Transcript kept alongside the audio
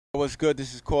What's good?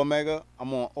 This is Cormega.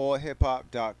 I'm on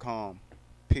AllHipHop.com.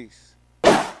 Peace.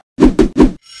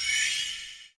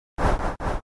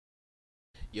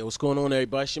 Yo, what's going on,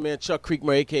 everybody? It's your man Chuck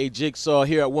Creekmur, aka Jigsaw,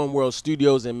 here at One World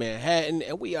Studios in Manhattan,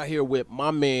 and we are here with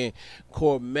my man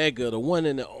Cormega, the one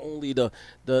and the only,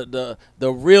 the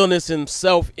realness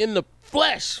himself in the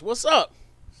flesh. What's up?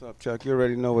 What's up, Chuck? You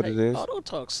already know what it is. Oh, don't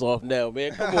talk soft now,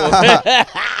 man. Come on, man.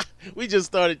 We just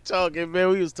started talking, man.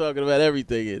 We was talking about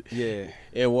everything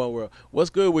in One World. What's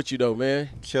good with you, though, man?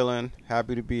 Chilling.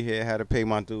 Happy to be here. Had to pay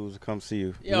my dues to come see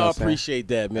you. Yeah, I appreciate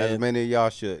that, man. As many of y'all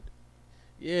should.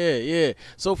 Yeah.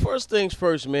 So first things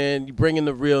first, man. You bringing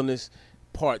the realness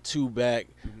part 2 back,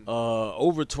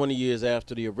 over 20 years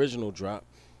after the original drop.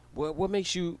 What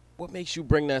makes you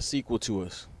bring that sequel to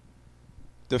us?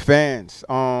 The fans.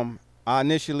 I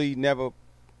initially never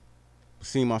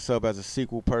seen myself as a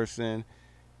sequel person,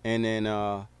 and then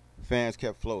fans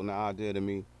kept floating the idea to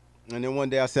me. And then one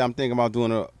day I said, I'm thinking about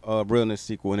doing a realness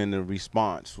sequel, and then the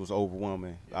response was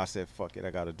overwhelming. I said, fuck it,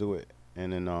 I got to do it.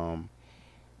 And then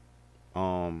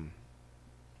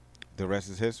the rest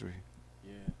is history.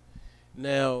 Yeah.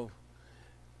 Now,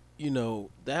 you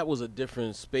know, that was a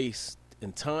different space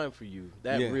and time for you.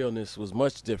 That realness was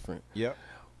much different. Yep.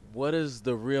 What does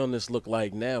the realness look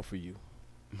like now for you?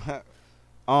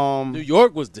 New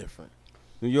York was different.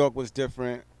 New York was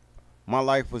different. My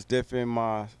life was different.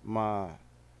 My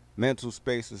mental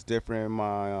space was different.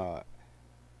 My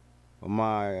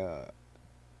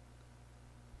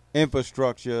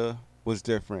infrastructure was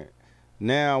different.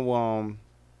 Now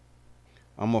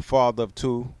I'm a father of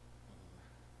 2,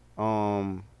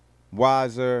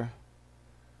 wiser,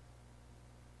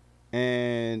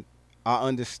 and I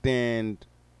understand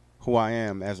who I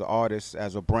am as an artist,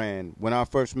 as a brand. When I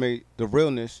first made the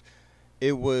realness,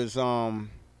 it was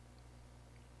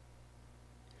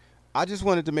I just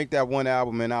wanted to make that one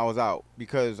album and I was out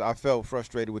because I felt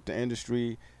frustrated with the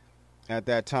industry at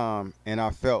that time, and I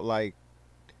felt like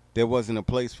there wasn't a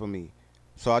place for me.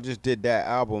 So I just did that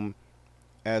album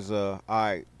as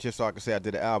just so I could say I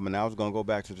did an album, and I was gonna go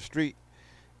back to the street.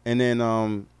 And then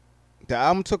the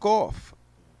album took off,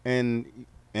 and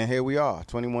here we are,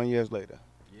 21 years later.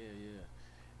 Yeah.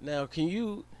 Now, can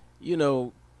you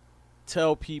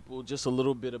tell people just a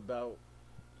little bit about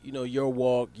your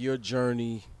walk, your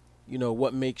journey,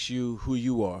 what makes you who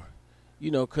you are?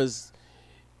 Because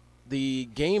the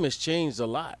game has changed a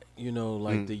lot.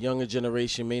 Like the younger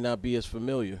generation may not be as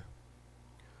familiar.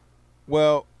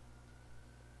 Well,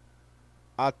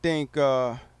 I think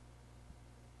some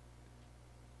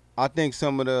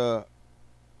of the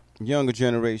younger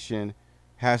generation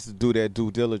has to do their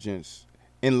due diligence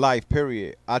in life,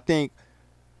 period. I think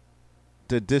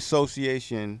the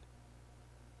dissociation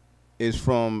is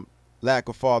from lack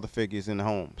of father figures in the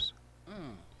homes.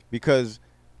 Because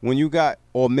when you got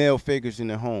male figures in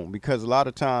the home, because a lot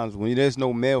of times when there's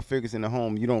no male figures in the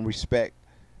home, you don't respect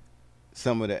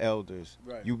some of the elders.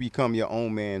 Right. You become your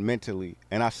own man mentally.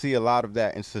 And I see a lot of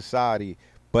that in society.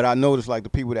 But I notice, like, the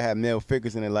people that have male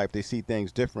figures in their life, they see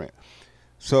things different.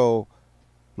 So,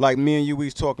 like me and you, we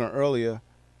was talking earlier,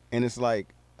 and it's like,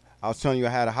 I was telling you I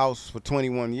had a house for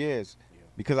 21 years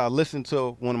because I listened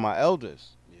to one of my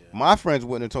elders. My friends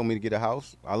wouldn't have told me to get a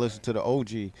house. I listened to the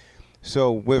OG.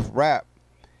 So with rap,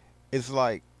 it's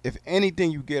like, if anything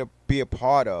you be a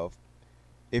part of,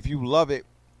 if you love it,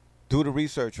 do the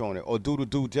research on it or do the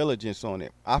due diligence on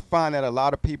it. I find that a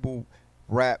lot of people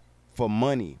rap for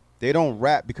money. They don't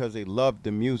rap because they love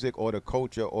the music or the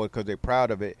culture or because they're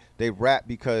proud of it. They rap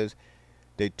because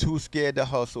they're too scared to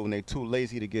hustle and they're too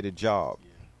lazy to get a job.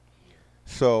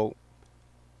 So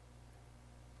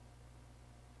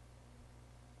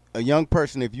a young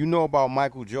person, if you know about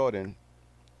Michael Jordan,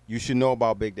 you should know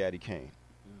about Big Daddy Kane.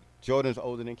 Jordan's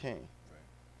older than Kane.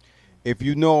 If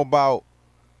you know about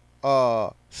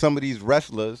some of these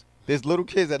wrestlers, there's little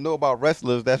kids that know about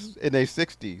wrestlers that's in their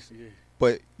 60s.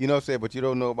 But you know what I'm saying, but you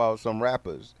don't know about some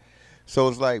rappers. So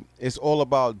it's like, it's all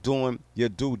about doing your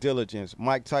due diligence.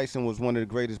 Mike Tyson was one of the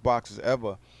greatest boxers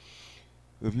ever.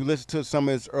 If you listen to some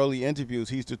of his early interviews,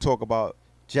 he used to talk about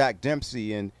Jack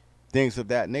Dempsey and things of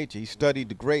that nature. He studied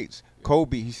the greats.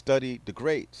 Kobe, he studied the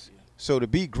greats. So to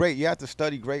be great, you have to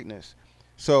study greatness.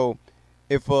 So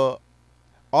if a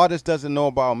artist doesn't know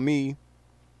about me,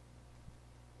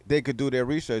 they could do their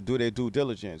research, do their due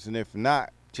diligence, and if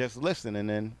not, just listen, and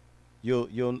then you'll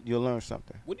learn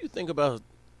something. What do you think about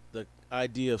the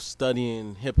idea of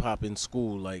studying hip hop in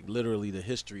school, like literally the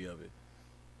history of it?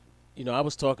 I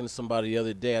was talking to somebody the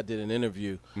other day. I did an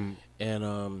interview,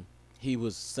 and he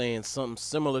was saying some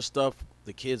similar stuff.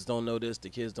 The kids don't know this, the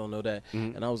kids don't know that,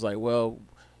 and I was like, well,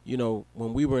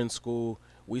 when we were in school,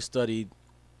 we studied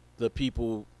the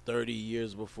people 30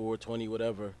 years before, 20,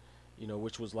 whatever, you know,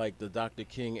 which was like the Dr.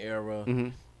 King era,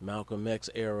 Malcolm X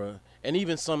era, and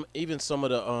even some of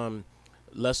the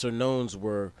lesser knowns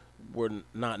were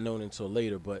not known until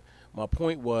later. But my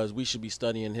point was we should be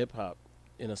studying hip hop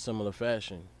in a similar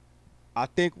fashion. I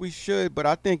think we should, but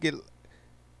I think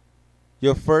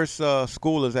your first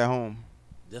school is at home.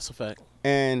 That's a fact.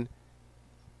 And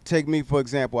take me for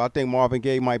example. I think Marvin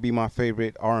Gaye might be my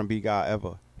favorite R&B guy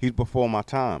ever. He's before my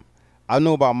time. I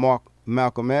knew about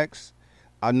Malcolm X.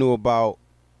 I knew about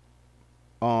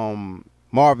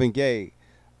Marvin Gaye.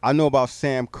 I know about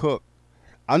Sam Cooke.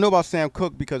 I know about Sam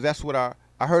Cooke because that's what I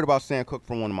heard about Sam Cooke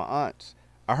from one of my aunts.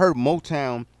 I heard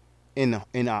Motown in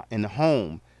the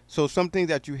home. So some things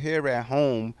that you hear at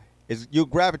home is you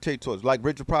gravitate towards. Like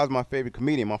Richard Pryor's my favorite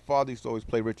comedian. My father used to always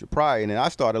play Richard Pryor, and then I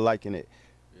started liking it.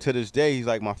 To this day, he's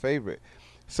like my favorite.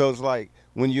 So it's like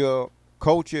when you're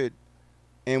cultured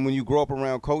and when you grow up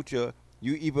around culture,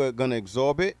 you either gonna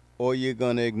absorb it or you're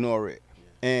gonna ignore it.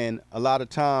 And a lot of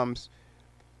times,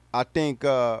 I think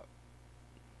that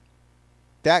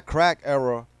crack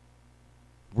era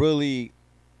really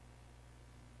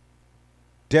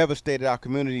devastated our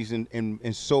communities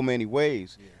in so many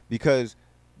ways because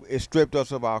it stripped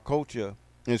us of our culture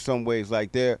in some ways.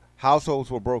 Like their households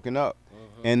were broken up.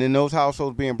 And in those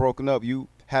households being broken up, you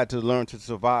had to learn to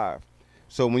survive.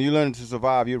 So when you learn to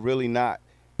survive, you're really not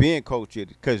being cultured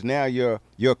because now your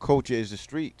culture is the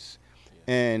streets.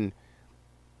 And,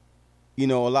 you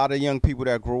know, a lot of young people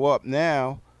that grow up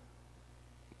now,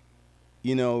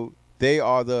 you know, they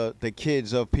are the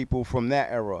kids of people from that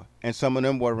era. And some of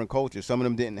them were in culture. Some of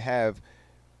them didn't have,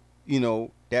 you know,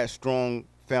 that strong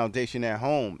foundation at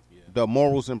home. The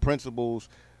morals and principles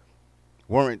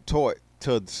weren't taught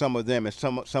to some of them and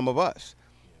some of us.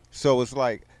 So it's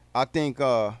like I think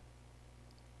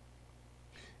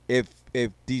if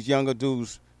these younger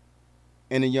dudes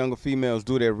and the younger females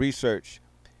do their research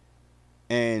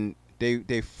and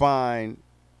they find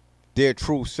their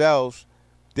true selves,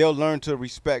 they'll learn to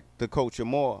respect the culture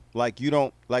more. Like you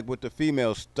don't like with the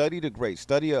females, study the greats,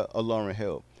 study a Lauryn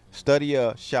Hill, study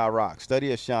a Sha Rock,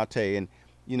 study a Shantae, and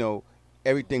you know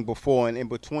everything before and in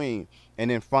between, and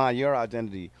then find your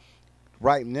identity.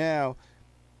 Right now,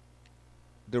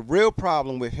 the real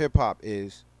problem with hip hop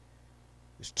is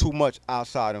it's too much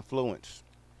outside influence.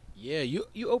 Yeah, you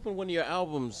opened one of your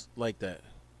albums like that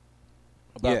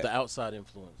about the outside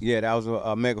influence. Yeah, that was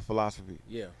a mega philosophy.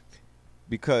 Yeah,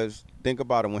 because think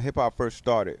about it, when hip hop first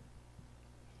started,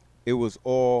 it was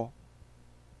all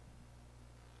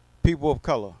people of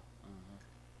color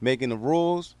making the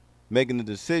rules, making the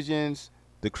decisions,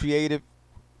 the creative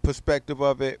perspective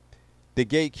of it, the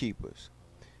gatekeepers.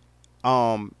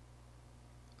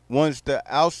 Once the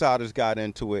outsiders got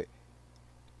into it,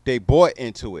 they bought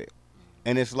into it.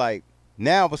 And it's like,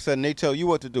 now all of a sudden they tell you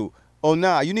what to do. Oh,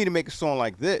 nah, you need to make a song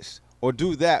like this or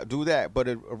do that, do that. But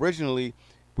originally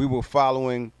we were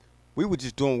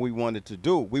just doing what we wanted to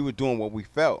do. We were doing what we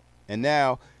felt. And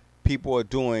now people are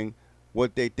doing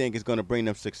what they think is going to bring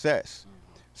them success.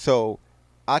 So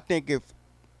I think if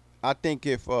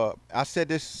I said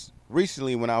this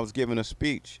recently when I was giving a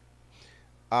speech,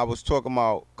 I was talking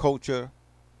about culture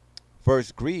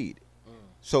versus greed.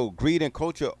 So greed and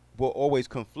culture will always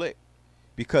conflict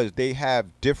because they have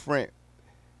different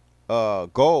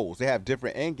goals. They have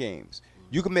different end games.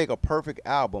 You can make a perfect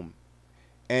album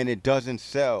and it doesn't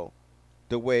sell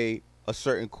the way a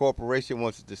certain corporation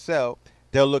wants it to sell.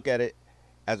 They'll look at it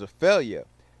as a failure.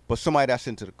 But somebody that's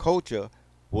into the culture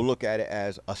will look at it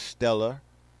as a stellar,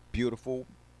 beautiful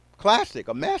classic,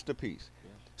 a masterpiece.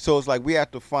 So it's like we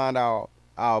have to find our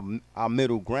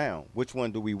middle ground. Which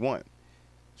one do we want?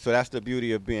 So that's the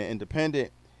beauty of being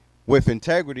independent. With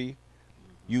integrity,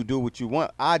 you do what you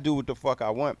want. I do what the fuck I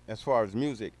want as far as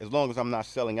music, as long as I'm not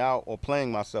selling out or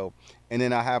playing myself. And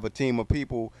then I have a team of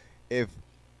people. If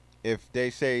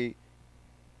they say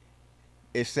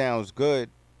it sounds good,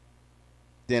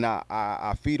 then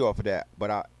I feed off of that.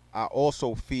 But I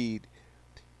also feed.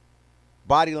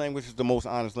 Body language is the most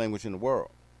honest language in the world.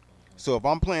 So if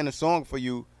I'm playing a song for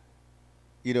you,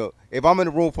 you know, if I'm in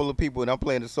a room full of people and I'm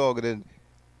playing a song and then,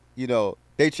 you know,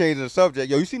 they change the subject.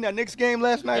 Yo, you seen that Knicks game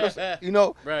last night? You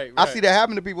know, right. I see that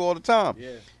happen to people all the time.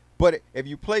 Yeah. But if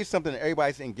you play something and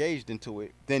everybody's engaged into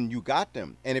it, then you got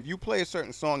them. And if you play a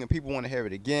certain song and people want to hear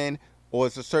it again, or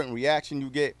it's a certain reaction you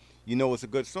get, you know it's a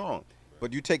good song.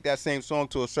 But you take that same song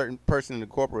to a certain person in the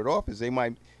corporate office, they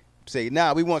might say,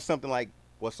 nah, we want something like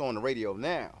what's on the radio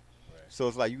now. Right. So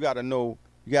it's like you got to know,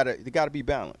 you got to be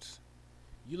balanced.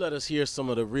 You let us hear some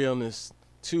of the Realness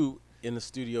II in the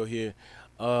studio here.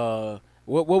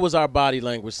 What was our body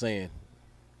language saying?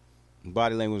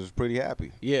 Body language was pretty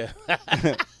happy. Yeah.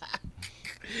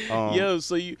 Yo,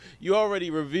 so you already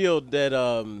revealed that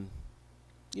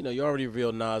you already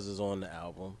revealed Nas is on the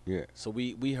album. Yeah. So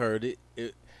we heard it.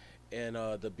 And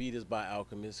the beat is by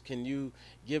Alchemist. Can you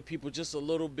give people just a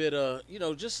little bit of,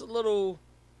 just a little,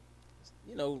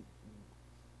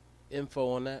 info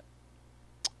on that?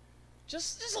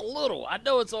 Just a little. I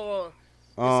know it's all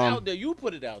it's out there. You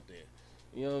put it out there.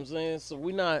 You know what I'm saying? So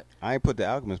we not. I ain't put the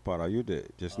Alchemist part out. You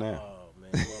did just now. Oh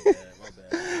man, my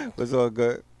bad. It's all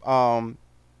good. I'm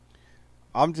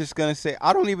just gonna say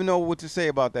I don't even know what to say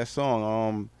about that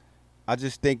song. I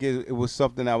just think it was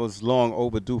something that was long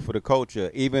overdue for the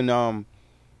culture. Even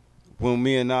when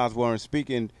me and Nas weren't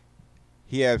speaking,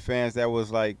 he had fans that was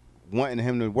like wanting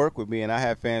him to work with me, and I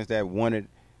had fans that wanted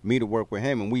me to work with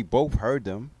him, and we both heard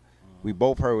them. We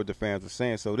both heard what the fans were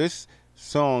saying. So this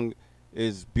song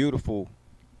is beautiful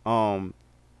from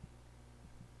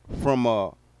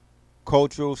a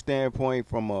cultural standpoint,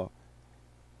 from a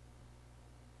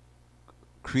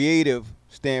creative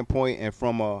standpoint, and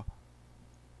from a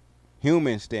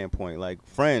human standpoint, like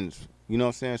friends. You know what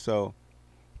I'm saying? So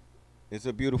it's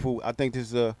a beautiful, I think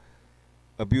this is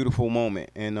a beautiful moment,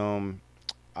 and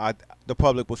the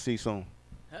public will see soon.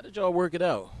 How did y'all work it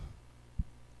out?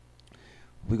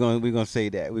 We're gonna say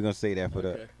that. We're gonna say that for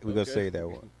we're gonna say that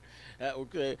one.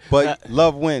 Okay. But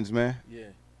love wins, man. Yeah,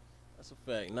 that's a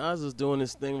fact. Nas is doing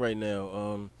this thing right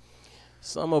now.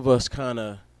 Some of us kind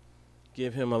of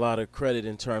give him a lot of credit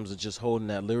in terms of just holding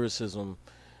that lyricism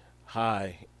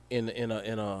high in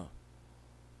the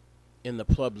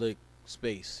public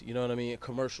space. You know what I mean? A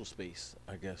commercial space,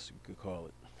 I guess you could call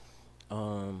it.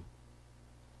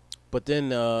 But then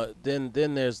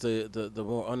there's the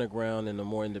more underground and the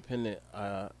more independent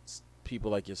people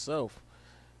like yourself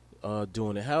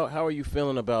doing it. How are you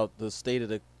feeling about the state of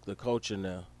the culture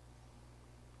now?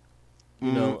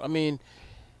 You know, I mean,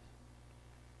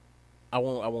 I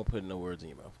won't put no words in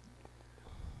your mouth.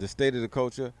 The state of the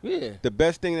culture. Yeah. The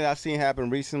best thing that I've seen happen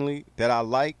recently that I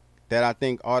like, that I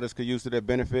think artists could use to their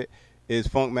benefit, is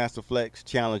Funkmaster Flex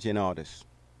challenging artists.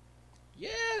 Yeah.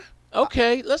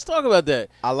 Okay, let's talk about that.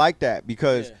 I like that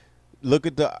because look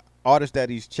at the artists that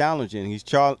he's challenging. He's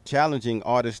challenging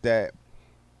artists that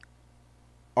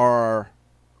are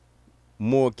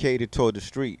more catered toward the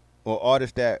street, or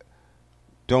artists that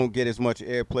don't get as much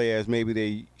airplay as maybe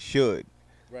they should.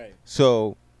 Right.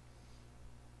 So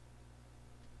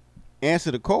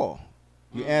answer the call.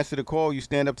 You answer the call, you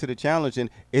stand up to the challenge, and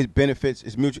it benefits,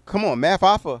 it's mutual. Come on, Math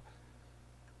Alpha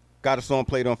got a song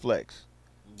played on Flex.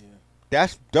 Yeah.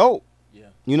 That's dope. Yeah.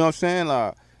 You know what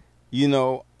I'm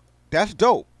saying? That's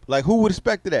dope. Like, who would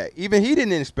expect that? Even he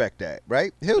didn't expect that,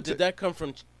 right? But did that come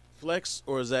from Flex,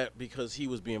 or is that because he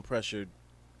was being pressured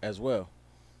as well?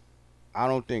 I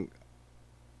don't think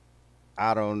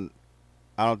it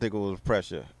was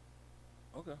pressure.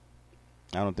 Okay.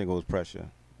 I don't think it was pressure.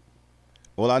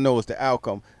 All I know is the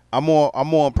outcome. I'm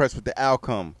more impressed with the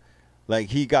outcome. Like,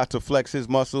 he got to flex his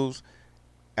muscles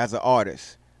as an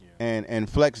artist. Yeah. And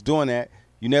Flex doing that,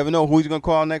 you never know who he's going to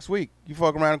call next week. You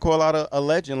fuck around and call out a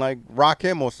legend like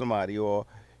Rakim or somebody, or,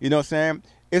 you know what I'm saying?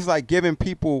 It's like giving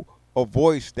people a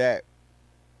voice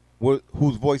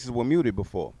whose voices were muted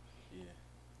before. Yeah.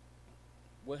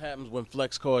 What happens when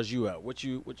Flex calls you out? What's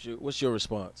your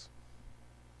response?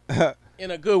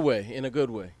 In a good way. In a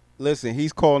good way. Listen,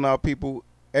 he's calling out people.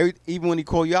 Even when he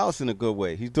call you out, it's in a good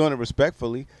way. He's doing it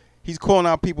respectfully. He's calling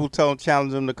out people, challenging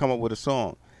them to come up with a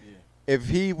song. Yeah. If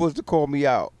he was to call me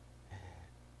out,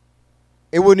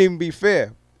 it wouldn't even be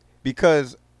fair,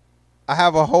 because I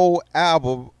have a whole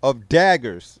album of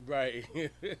daggers. Right.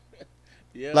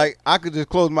 Yeah. Like, I could just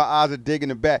close my eyes and dig in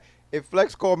the back. If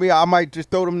Flex called me out, I might just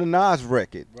throw them the Nas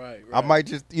record. Right. I might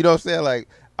just, you know what I'm saying? Like,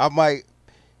 I might,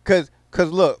 cause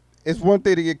look, it's one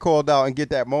thing to get called out and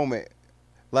get that moment.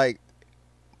 Like,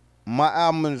 my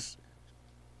album is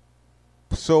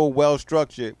so well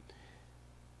structured.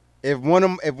 If one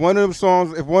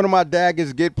of my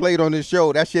daggers get played on this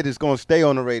show, that shit is gonna stay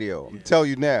on the radio. Yeah. I'm telling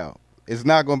you now. It's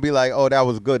not gonna be like, oh, that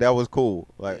was good, that was cool.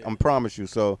 Like, I promise you.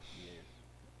 So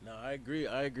no, I agree.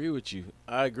 I agree with you.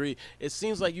 I agree. It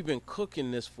seems like you've been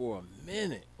cooking this for a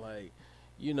minute. Like,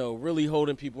 really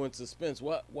holding people in suspense.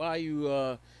 Why are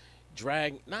you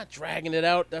not dragging it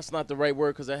out? That's not the right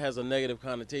word, because that has a negative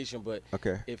connotation, but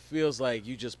okay, it feels like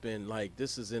you just been like,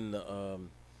 this is in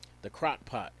the crock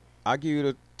pot. I'll give you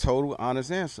the total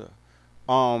honest answer.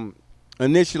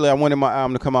 Initially, I wanted my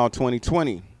album to come out in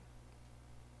 2020.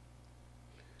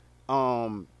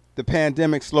 The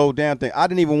pandemic slowed down thing. I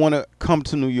didn't even want to come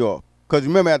to New York, because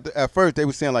remember at first they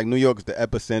were saying like New York is the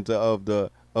epicenter of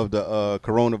the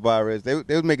coronavirus.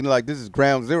 They was making it like this is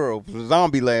ground zero for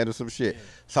zombie land or some shit. Yeah.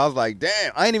 So I was like,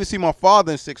 damn, I ain't even see my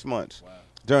father in 6 months. Wow.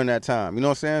 during that time. You know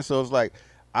what I'm saying? So it's like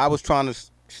I was trying to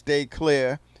stay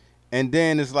clear. And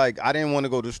then it's like I didn't want to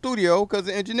go to the studio because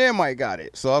the engineer might got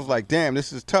it. So I was like, damn,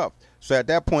 this is tough. So at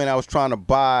that point, I was trying to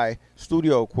buy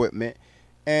studio equipment.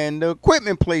 And the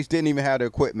equipment place didn't even have the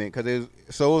equipment.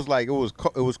 So it was like, it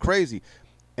was crazy.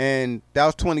 And that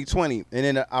was 2020.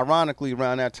 And then ironically,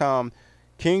 around that time,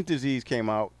 King's Disease came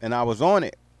out, and I was on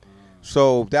it.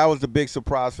 So that was the big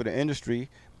surprise for the industry.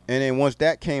 And then once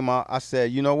that came out, I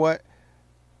said, you know what?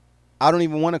 I don't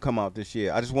even want to come out this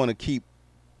year. I just want to keep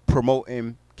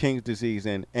promoting King's Disease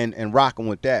and rocking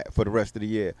with that for the rest of the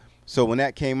year. So when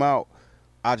that came out,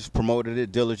 I just promoted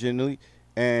it diligently.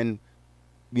 And,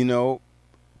 you know,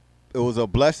 it was a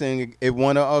blessing. It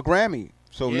won a Grammy.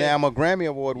 So now I'm a Grammy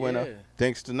Award winner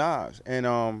thanks to Nas.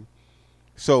 And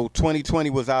so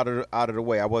 2020 was out of the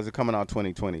way. I wasn't coming out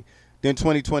 2020. Then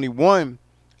 2021,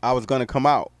 I was going to come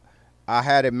out. I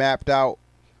had it mapped out.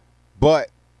 But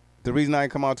the reason I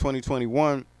didn't come out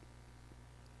 2021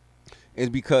 is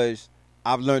because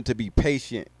I've learned to be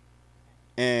patient.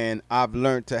 And I've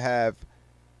learned to have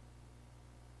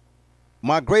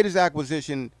my greatest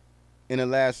acquisition in the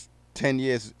last 10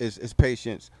 years is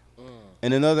patience.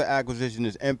 And another acquisition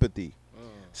is empathy.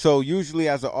 So usually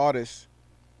as an artist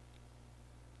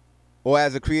or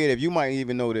as a creative, you might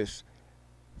even know this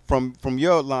from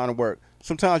your line of work.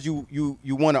 Sometimes you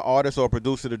want an artist or a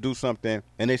producer to do something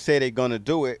and they say they're going to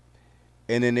do it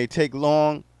and then they take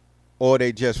long or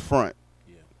they just front.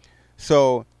 Yeah.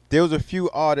 So there was a few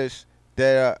artists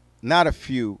that not a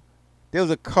few. There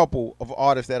was a couple of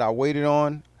artists that I waited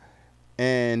on,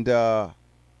 and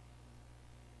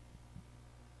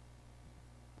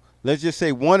let's just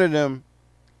say one of them,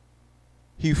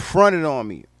 he fronted on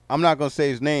me. I'm not going to say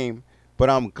his name, but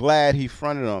I'm glad he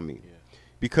fronted on me. Yeah.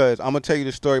 Because I'm going to tell you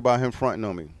the story about him fronting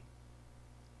on me.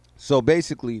 So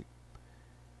basically,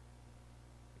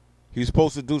 he was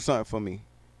supposed to do something for me,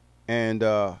 and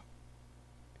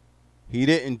he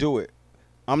didn't do it.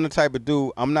 I'm the type of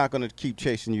dude, I'm not going to keep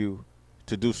chasing you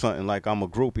to do something like I'm a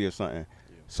groupie or something.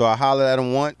 Yeah. So I hollered at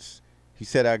him once. He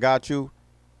said, I got you.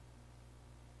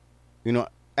 You know,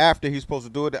 after he's supposed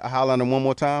to do it, I hollered at him one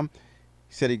more time.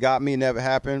 He said he got me, never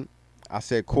happened. I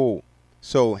said, cool.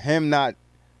 So him not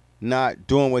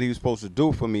doing what he was supposed to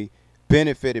do for me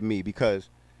benefited me because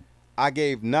I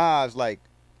gave Nas like,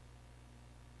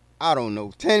 I don't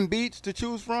know, 10 beats to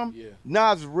choose from. Yeah.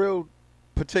 Nas is real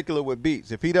particular with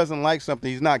beats. If he doesn't like something,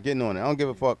 he's not getting on it. I don't give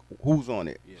a fuck who's on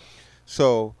it. Yeah.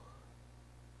 So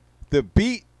the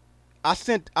beat, I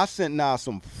sent Nas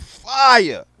some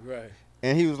fire. Right.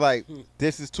 And he was like,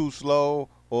 this is too slow,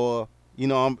 or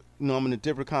I'm in a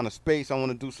different kind of space. I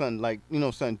want to do something like,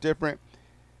 something different.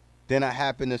 Then I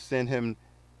happened to send him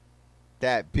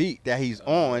that beat that he's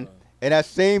on. And that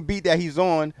same beat that he's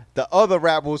on, the other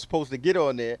rapper was supposed to get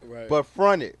on there, but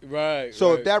fronted. Right.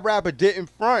 So if that rapper didn't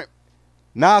front,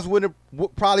 Nas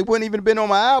probably wouldn't even have been on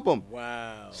my album.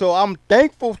 Wow. So I'm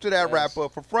thankful to that rapper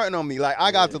for fronting on me. Like,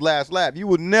 I got the last laugh. You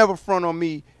would never front on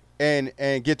me and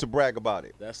get to brag about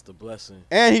it. That's the blessing.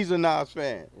 And he's a Nas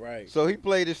fan. Right. So he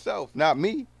played himself, not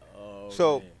me. Oh,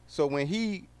 so when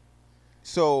he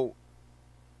didn't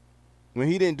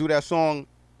do that song,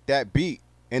 that beat,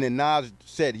 and then Nas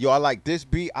said, yo, I like this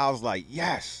beat, I was like,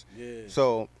 yes. Yeah.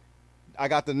 So I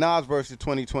got the Nas verse in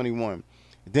 2021.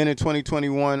 Then in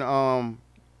 2021,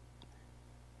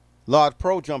 Large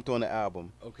Pro jumped on the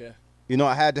album. Okay.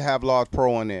 I had to have Large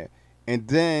Pro on there. And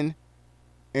then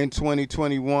in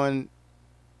 2021,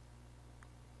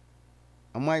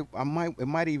 it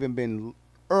might even been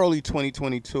early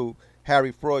 2022,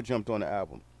 Harry Fraud jumped on the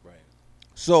album. Right.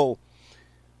 So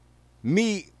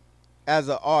me as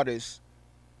an artist,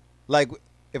 like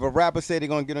if a rapper say they're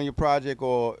gonna get on your project,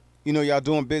 or y'all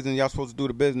doing business, y'all supposed to do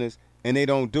the business, and they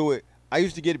don't do it, I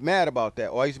used to get mad about that,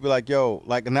 or I used to be like, yo,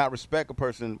 like not respect a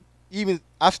person. Even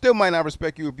I still might not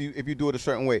respect you if you do it a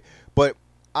certain way, but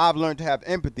I've learned to have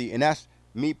empathy, and that's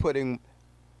me putting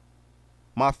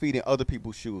my feet in other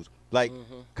people's shoes, like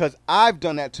because I've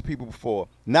done that to people before,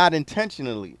 not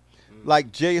intentionally.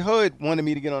 Like J Hood wanted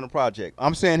me to get on the project.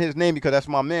 I'm saying his name because that's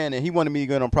my man, and he wanted me to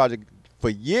get on the project for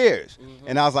years.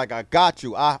 And I was like, I got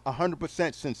you. I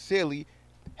 100% sincerely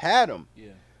had him. Yeah.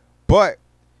 But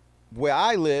where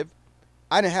I live,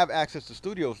 I didn't have access to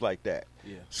studios like that.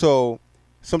 Yeah. So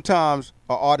sometimes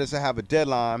an artist will have a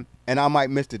deadline, and I might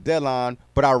miss the deadline,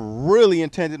 but I really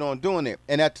intended on doing it.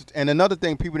 And another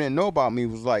thing people didn't know about me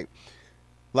was like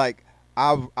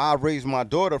I raised my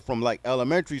daughter from like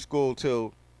elementary school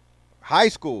till high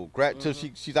school, till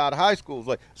she's out of high school.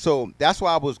 Like, so that's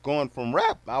why I was going from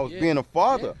rap. I was being a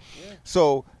father. Yeah.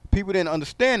 So people didn't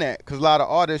understand that because a lot of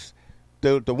artists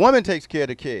the woman takes care of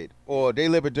the kid, or they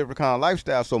live a different kind of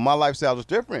lifestyle. So my lifestyle is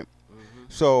different.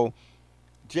 So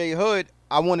J Hood,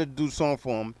 I wanted to do a song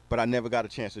for him, but I never got a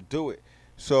chance to do it.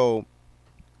 So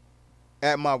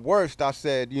at my worst, I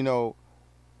said, you know,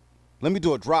 let me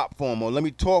do a drop for him, or let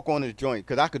me talk on his joint,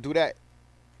 because I could do that.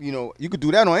 You know, you could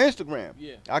do that on Instagram.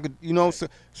 Yeah. I could, you know, so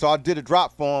I did a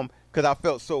drop for him because I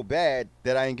felt so bad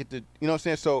that I didn't get to, you know what I'm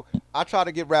saying? So I try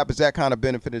to give rappers that kind of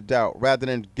benefit of the doubt rather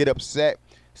than get upset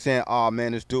saying, oh,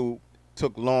 man, this dude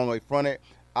took long away from it.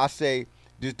 I say,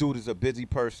 this dude is a busy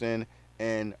person,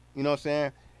 and, you know what I'm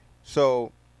saying?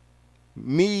 So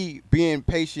me being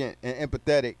patient and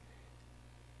empathetic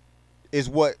is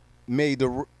what made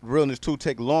the Realness II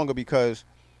take longer, because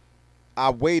I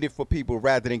waited for people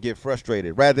rather than get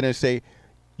frustrated, rather than say,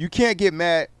 you can't get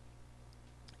mad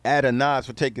at a Nas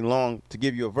for taking long to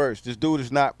give you a verse. This dude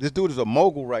is a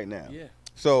mogul right now. Yeah.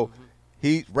 So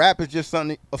rap is just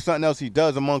something else he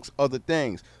does amongst other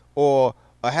things. Or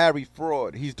a Harry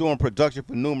Fraud, he's doing production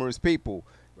for numerous people.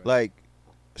 Right. Like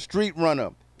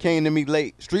StreetRunner came to me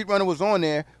late. StreetRunner was on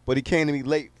there, but he came to me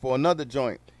late for another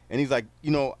joint. And he's like,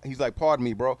 you know, pardon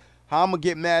me, bro. How I'm gonna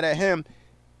get mad at him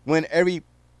when every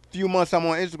few months I'm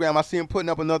on Instagram, I see him putting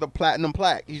up another platinum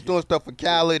plaque. He's doing stuff for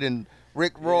Khaled and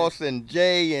Rick Ross and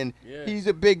Jay, and he's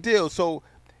a big deal. So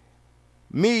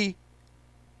me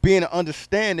being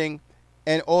understanding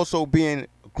and also being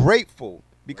grateful,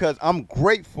 because I'm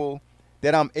grateful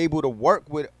that I'm able to work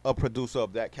with a producer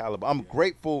of that caliber. I'm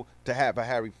grateful to have a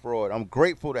Harry Fraud. I'm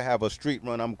grateful to have a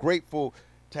StreetRunner. I'm grateful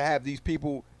to have these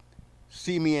people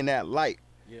see me in that light.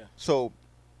 Yeah. So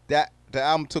that the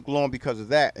album took long because of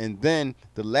that. And then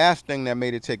the last thing that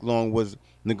made it take long was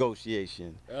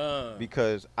negotiation.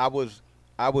 Because I was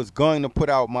going to put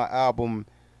out my album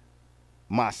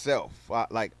myself,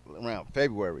 like around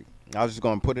February. I was just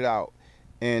going to put it out.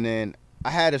 And then I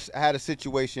had a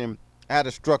situation, I had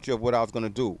a structure of what I was going to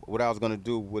do. What I was going to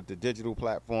do with the digital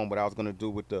platform, what I was going to do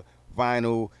with the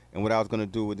vinyl, and what I was going to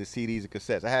do with the CDs and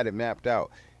cassettes. I had it mapped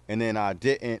out. And then I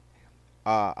didn't.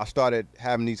 I started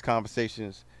having these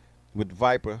conversations with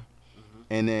Viper,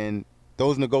 and then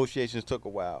those negotiations took a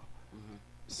while.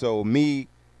 So me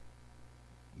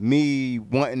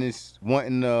wanting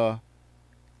to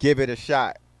give it a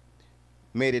shot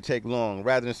made it take long,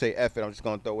 rather than say F it, I'm just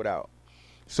gonna throw it out.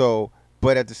 So,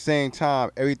 but at the same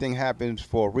time, everything happens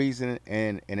for a reason,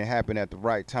 and it happened at the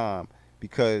right time,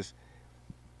 because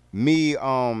me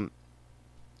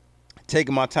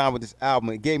taking my time with this album,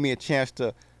 it gave me a chance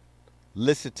to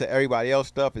listen to everybody else's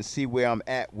stuff and see where I'm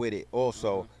at with it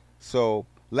also. So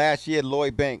last year,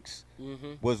 Lloyd Banks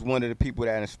was one of the people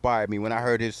that inspired me. When I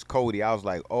heard his Cody, I was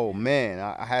like, oh man,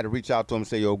 I had to reach out to him and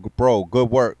say, yo, bro, good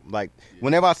work. Like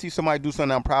whenever I see somebody do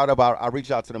something I'm proud of, I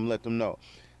reach out to them and let them know.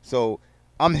 So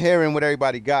I'm hearing what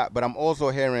everybody got, but I'm also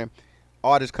hearing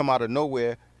artists come out of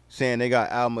nowhere saying they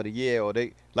got album of the year, or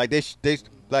they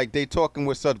talking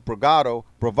with such bravado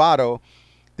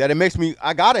that it makes me,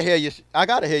 I gotta hear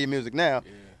your music now.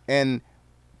 Yeah. And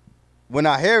when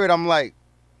I hear it, I'm like,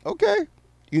 okay,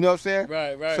 you know what I'm saying?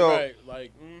 Right.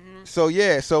 Like, so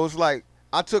yeah, so it's like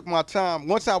I took my time.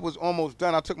 Once I was almost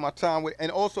done, I took my time with,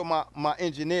 and also my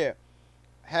engineer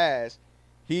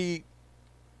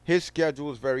his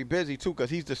schedule is very busy too, because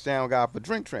he's the sound guy for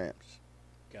Drink Tramps.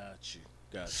 Got you.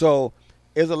 So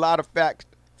there's a lot of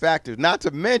factors. Not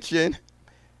to mention,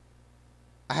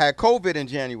 I had COVID in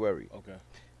January. Okay.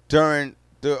 During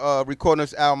the recording of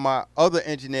this album, my other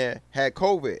engineer had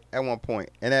COVID at one point.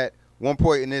 And at one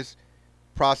point in this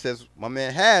process, my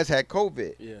man had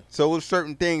COVID. Yeah. So it was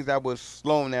certain things that was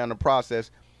slowing down the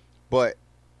process. But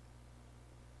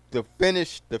the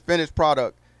finished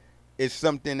product is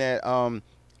something that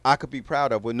I could be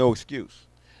proud of with no excuse.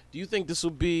 Do you think this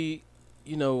will be,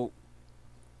 you know,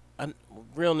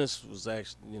 Realness was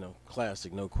actually, you know,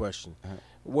 classic, no question.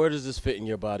 Where does this fit in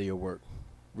your body of work?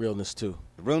 Realness II.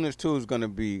 Realness II is going to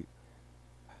be,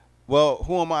 well,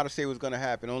 who am I to say what's going to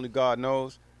happen? Only God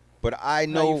knows. But I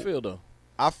know. How you feel, though?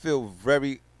 I feel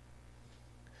I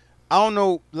don't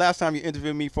know last time you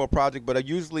interviewed me for a project, but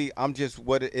usually I'm just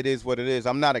what it is.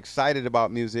 I'm not excited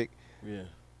about music. Yeah.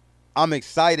 I'm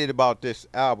excited about this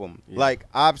album. Yeah. Like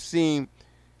I've seen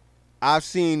a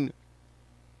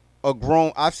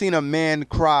man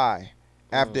cry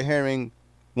after hearing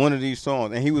one of these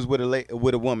songs, and he was with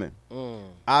a woman.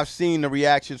 I've seen the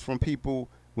reactions from people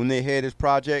when they hear this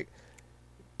project.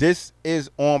 This is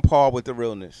on par with the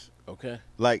Realness. Okay.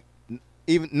 Like,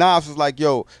 even Nas was like,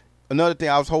 yo, another thing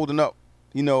I was holding up,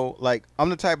 you know, like, I'm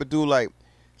the type of dude, like,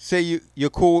 say you're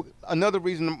cool. Another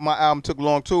reason my album took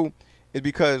long, too, is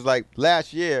because, like,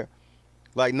 last year,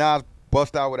 like, Nas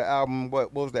bust out with an album,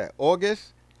 what was that,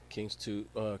 August? King's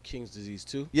Disease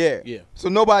 2. Yeah. Yeah. So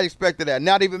nobody expected that.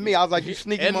 Not even me. I was like, you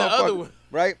sneaky And the motherfucker. other one.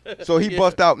 Right? So he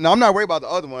bust out. Now, I'm not worried about the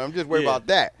other one. I'm just worried about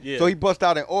that. Yeah. So he bust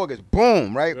out in August.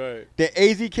 Boom. Right? Then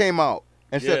AZ came out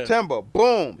in September.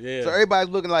 Boom. Yeah. So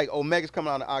everybody's looking like, oh, Mega's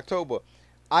coming out in October.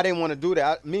 I didn't want to do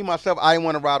that. Myself, I didn't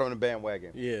want to ride on the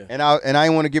bandwagon. Yeah. And I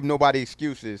didn't want to give nobody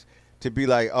excuses to be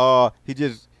like, oh, he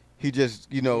just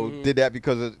you know, did that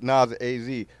because of Nas and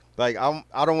AZ. Like,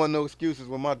 I don't want no excuses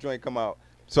when my joint come out.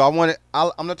 So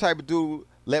I'm the type of dude,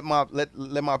 let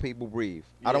my people breathe.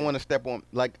 Yeah. I don't want to step on,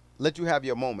 like, let you have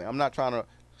your moment. I'm not trying to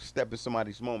step in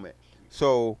somebody's moment.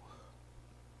 So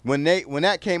when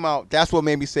that came out, that's what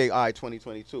made me say, all right,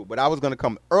 2022. But I was going to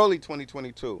come early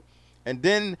 2022. And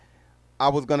then I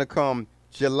was going to come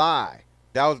July.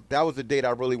 That was the date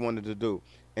I really wanted to do.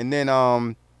 And then,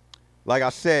 like I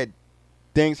said,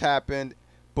 things happened,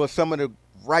 but some of the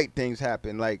right things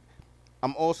happened. Like,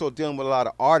 I'm also dealing with a lot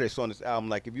of artists on this album.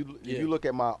 Like, if you look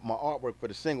at my artwork for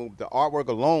the single, the artwork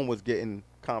alone was getting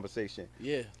conversation.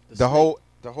 Yeah. The whole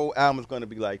album is going to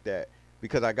be like that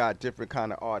because I got different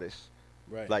kind of artists.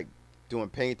 Right. Like doing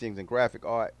paintings and graphic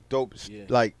art, dope. Yeah.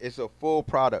 Like, it's a full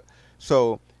product.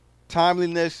 So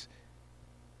timeliness,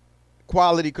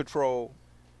 quality control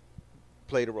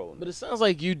played a role in But it sounds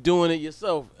like you doing it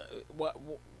yourself.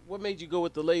 What made you go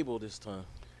with the label this time?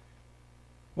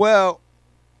 Well,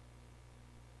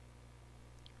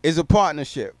 it's a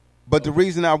partnership. But the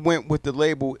reason I went with the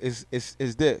label is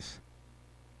this.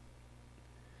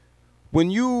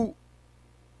 When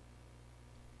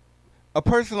a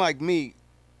person like me,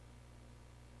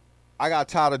 I got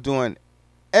tired of doing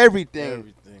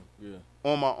everything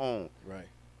on my own. Right.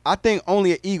 I think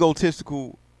only an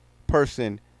egotistical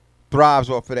person thrives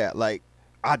off of that. Like,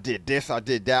 I did this, I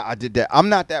did that, I did that. I'm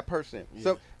not that person. Yeah.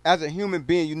 So as a human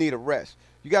being, you need a rest.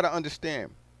 You got to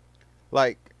understand.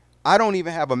 Like, I don't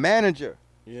even have a manager.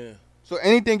 Yeah. So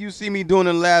anything you see me doing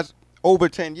in the last over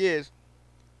 10 years,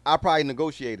 I probably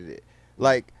negotiated it.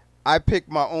 Like, I pick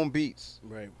my own beats.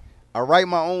 Right. I write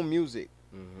my own music.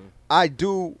 Mm-hmm. I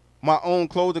do my own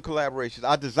clothing collaborations.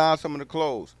 I design some of the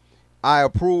clothes. I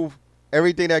approve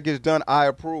everything that gets done. I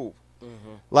approve.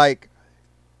 Mm-hmm. Like,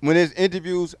 when there's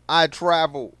interviews, I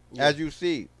travel, as you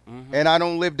see, and I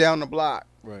don't live down the block.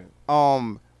 Right.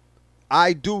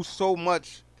 I do so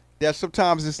much that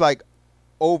sometimes it's like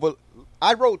over.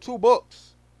 I wrote 2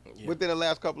 books within the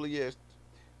last couple of years,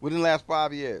 within the last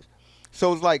 5 years.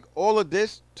 So it's like all of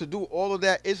this, to do all of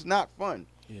that, it's not fun.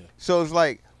 Yeah. So it's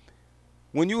like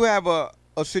when you have a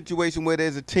situation where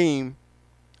there's a team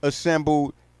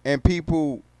assembled and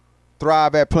people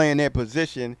thrive at playing their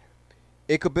position,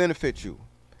 it could benefit you.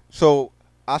 So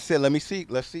I said, let's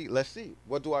see.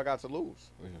 What do I got to lose?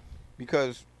 Yeah.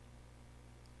 Because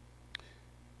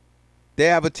they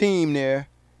have a team there,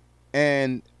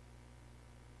 and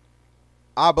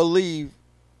I believe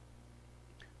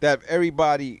that if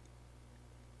everybody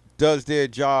does their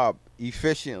job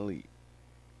efficiently,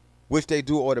 which they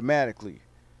do automatically,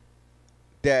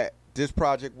 that this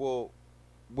project will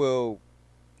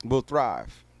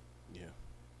thrive. Yeah.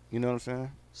 You know what I'm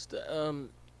saying?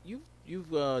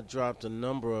 You've dropped a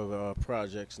number of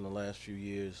projects in the last few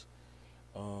years,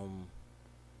 all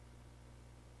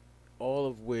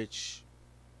of which,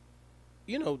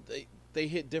 you know, they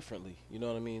hit differently. You know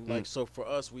what I mean? Like, so for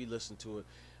us, we listen to it,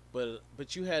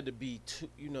 but you had to be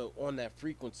on that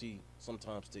frequency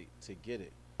sometimes to get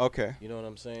it. Okay. You know what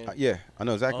I'm saying? Yeah, I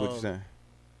know exactly what you're saying.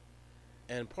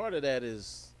 And part of that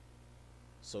is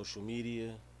social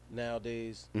media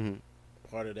nowadays. Mm-hmm.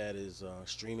 Part of that is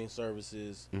streaming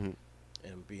services. Mm-hmm.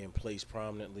 And being placed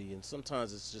prominently, and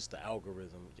sometimes it's just the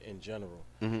algorithm in general.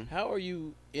 Mm-hmm. How are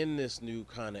you in this new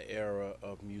kind of era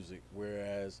of music,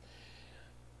 whereas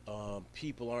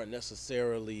people aren't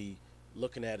necessarily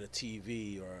looking at a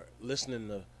TV or listening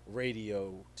to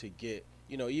radio to get,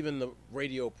 even the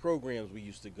radio programs we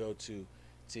used to go to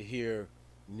hear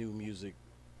new music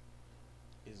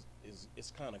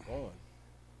is kind of gone.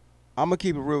 I'm gonna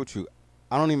keep it real with you.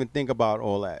 I don't even think about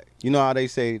all that. You know how they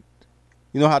say,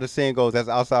 you know how the saying goes, that's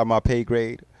outside my pay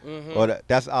grade, or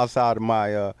that's outside of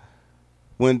my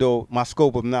window, my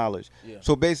scope of knowledge. Yeah.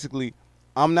 So basically,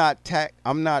 I'm not tech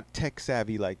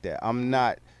savvy like that. I'm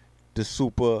not the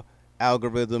super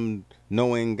algorithm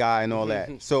knowing guy and all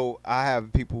that. So I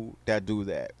have people that do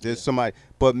that. There's somebody,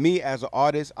 but me as an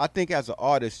artist, I think as an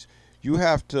artist, you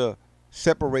have to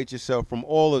separate yourself from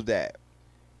all of that.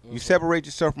 You separate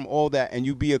yourself from all that, and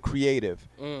you be a creative,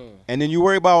 and then you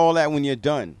worry about all that when you're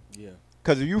done. Yeah.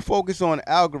 Because if you focus on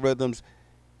algorithms,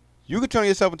 you could turn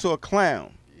yourself into a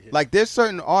clown. Yeah. Like, there's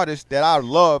certain artists that I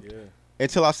loved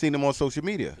until I seen them on social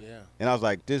media. Yeah. And I was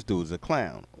like, this dude's a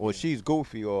clown, or she's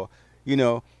goofy, or,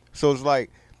 So it's like,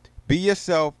 be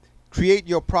yourself, create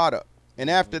your product, and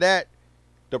after that,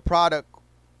 the product.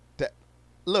 That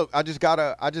look, I just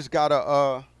gotta.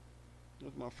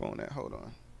 Where's my phone at? Hold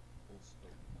on.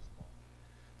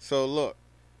 So look,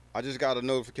 I just got a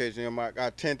notification. I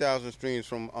got 10,000 streams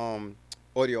from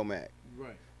Audio Mac.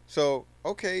 Right. So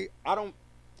okay, I don't.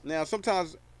 Now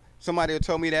sometimes somebody will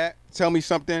tell me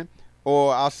something,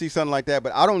 or I'll see something like that,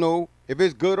 but I don't know if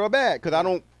it's good or bad because I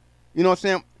don't. You know what I'm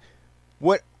saying?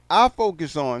 What I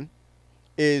focus on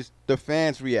is the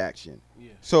fans' reaction.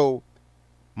 Yeah. So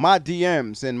my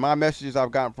DMs and my messages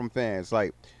I've gotten from fans,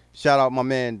 like shout out my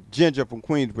man Ginger from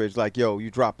Queensbridge, like yo, you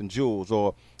dropping jewels,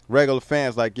 or regular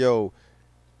fans like yo,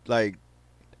 like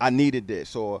I needed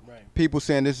this, or people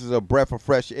saying this is a breath of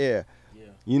fresh air. Yeah.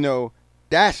 You know,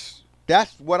 that's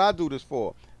what I do this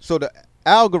for. So the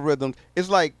algorithms, it's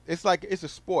like it's a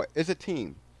sport, it's a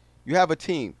team. You have a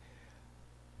team.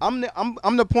 I'm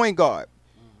the point guard.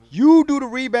 You do the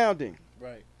rebounding.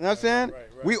 Right. You know what I'm saying?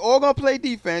 Right. We all gonna play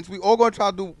defense. We all gonna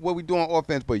try to do what we do on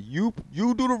offense. But you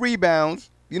do the rebounds.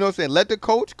 You know what I'm saying? Let the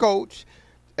coach,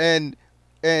 and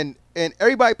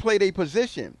everybody play their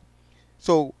position.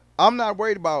 So I'm not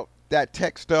worried about that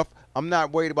tech stuff. I'm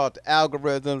not worried about the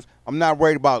algorithms. I'm not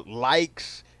worried about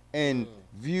likes and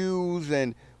views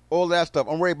and all that stuff.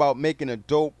 I'm worried about making a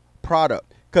dope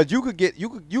product. Cause you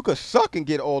could suck and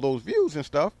get all those views and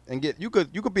stuff, and you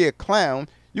could be a clown.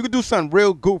 You could do something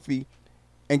real goofy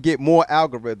and get more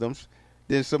algorithms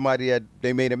than somebody that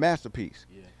they made a masterpiece.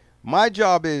 Yeah. My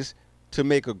job is to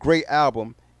make a great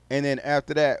album, and then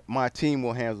after that, my team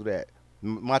will handle that.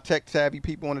 My tech savvy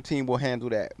people on the team will handle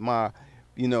that.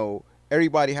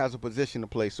 Everybody has a position to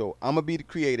play, so I'm gonna be the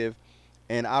creative,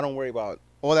 and I don't worry about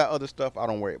all that other stuff. I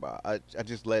don't worry about. I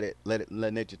just let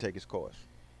nature take its course.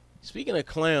 Speaking of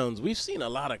clowns, we've seen a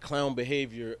lot of clown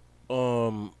behavior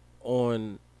on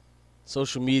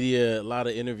social media, a lot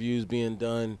of interviews being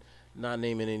done, not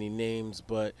naming any names,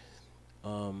 but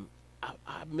I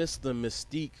miss the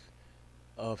mystique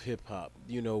of hip-hop,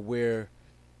 where,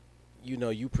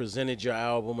 you presented your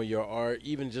album or your art,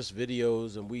 even just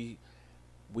videos, and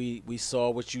we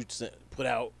saw what you put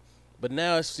out. But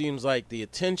now it seems like the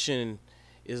attention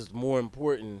is more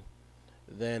important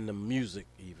than the music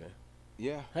even.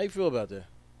 Yeah. How you feel about that?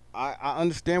 I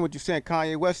understand what you're saying.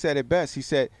 Kanye West said it best. He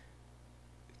said,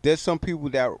 there's some people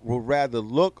that will rather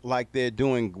look like they're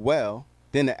doing well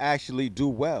than to actually do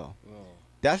well.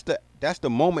 That's the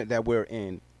moment that we're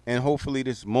in, and hopefully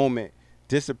this moment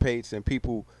dissipates and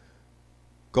people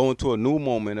go into a new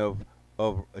moment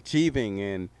of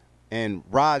achieving and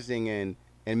rising and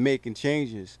making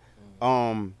changes.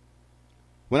 When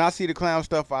I see the clown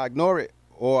stuff, I ignore it,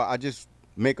 or I just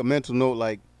make a mental note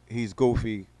like he's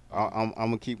goofy. I'm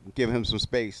gonna keep giving him some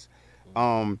space.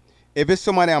 If it's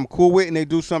somebody I'm cool with and they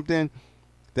do something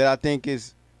that I think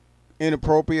is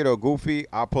inappropriate or goofy,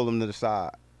 I'll pull them to the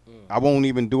side. I won't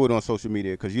even do it on social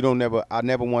media because I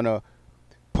never want to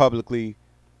publicly,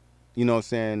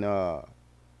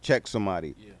 check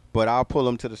somebody. Yeah. But I'll pull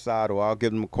them to the side, or I'll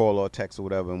give them a call or a text or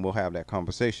whatever, and we'll have that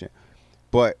conversation.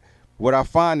 But what I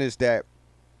find is that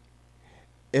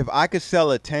if I could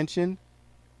sell attention,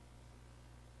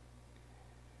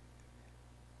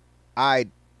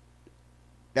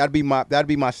 that'd be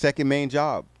my second main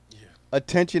job. Yeah.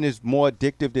 Attention is more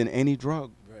addictive than any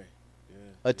drug. Right. Yeah.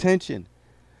 Attention.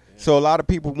 Yeah. So a lot of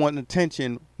people want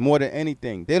attention more than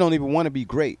anything. They don't even want to be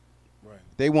great. Right.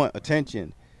 They want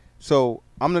attention. So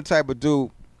I'm the type of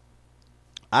dude,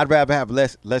 I'd rather have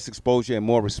less exposure and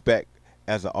more respect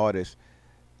as an artist.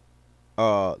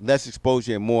 Less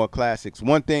exposure and more classics.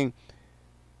 One thing,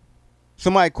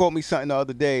 somebody quoted me something the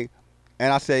other day,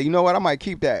 and I said, you know what, I might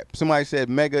keep that. Somebody said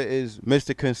Mega is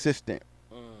Mr. Consistent.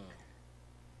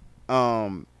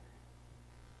 And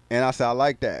I said, I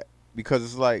like that, because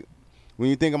it's like, when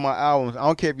you think of my albums, I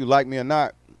don't care if you like me or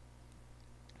not,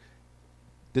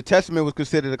 The Testament was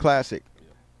considered a classic. Yeah.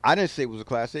 I didn't say it was a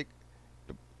classic.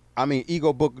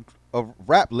 Ego Book of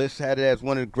Rap Lists had it as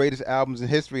one of the greatest albums in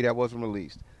history that wasn't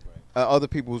released. Right. Other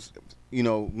people's,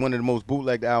 one of the most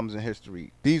bootlegged albums in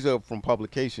history. These are from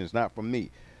publications, not from me.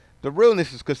 The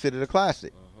Realness is considered a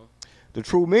classic. The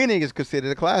True Meaning is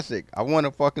considered a classic. I won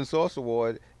a fucking Source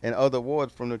Award and other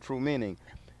awards from The True Meaning.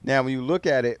 Now, when you look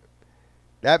at it,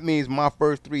 that means my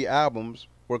first 3 albums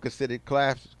were considered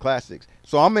classics.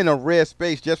 So I'm in a rare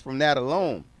space just from that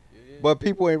alone. Yeah. But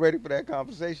people ain't ready for that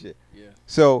conversation. Yeah.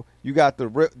 So you got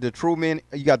the True Meaning,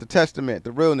 you got the Testament,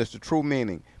 the Realness, the True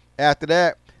Meaning. After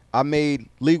that, I made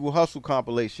Legal Hustle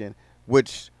compilation,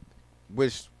 which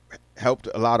helped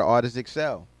a lot of artists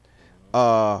excel.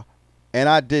 And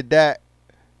I did that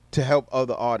to help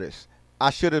other artists. I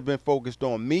should have been focused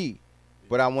on me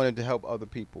but I wanted to help other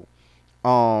people.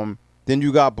 Then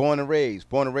you got Born and Raised.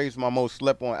 Born and Raised is my most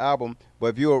slept on album. But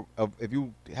if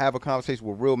you have a conversation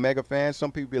with real Mega fans,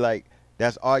 some people be like,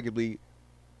 that's arguably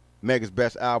Mega's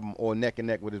best album or neck and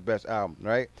neck with his best album,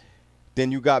 right?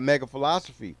 Then you got Mega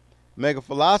Philosophy. Mega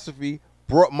Philosophy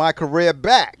brought my career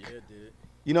back. Yeah, it did.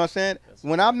 You know what I'm saying?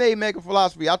 When I made Mega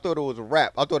Philosophy, I thought it was a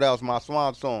rap. I thought that was my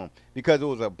swan song because it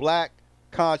was a black,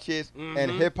 conscious,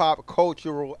 and hip-hop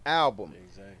cultural album.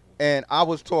 Exactly. And I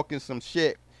was talking some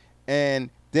shit, and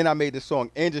then I made the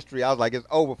song Industry. I was like, it's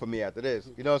over for me after this.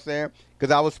 You know what I'm saying?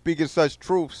 Because I was speaking such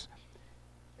truths.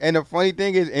 And the funny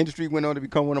thing is, Industry went on to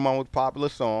become one of my most popular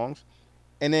songs.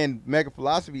 And then Mega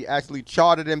Philosophy actually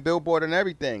charted in Billboard and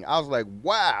everything. I was like,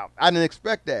 wow, I didn't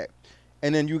expect that.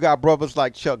 And then you got brothers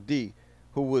like Chuck D,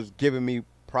 who was giving me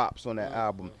props on that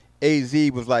album. AZ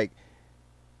was like,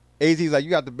 AZ's like,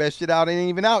 you got the best shit out, it ain't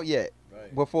even out yet.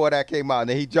 Before that came out, and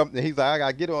then he jumped, and he's like, I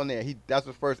gotta get on there. That's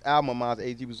the first album of mine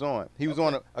AZ was on. He was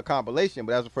on a compilation,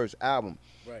 but that was the first album.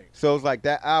 Right. So it's like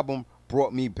that album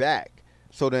brought me back.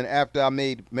 So then after I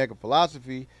made Mega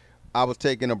Philosophy, I was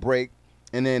taking a break,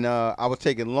 and then I was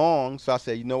taking long. So I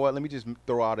said, you know what? Let me just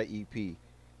throw out an EP,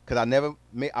 because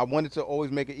I wanted to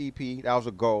always make an EP. That was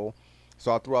a goal.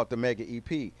 So I threw out the Mega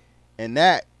EP, and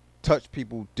that touched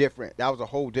people different. That was a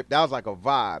whole that was like a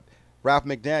vibe. Ralph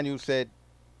McDaniel said,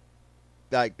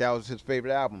 like, that was his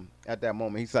favorite album at that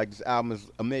moment. He's like, this album is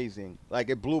amazing. Like,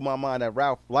 it blew my mind that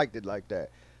Ralph liked it like that.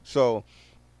 So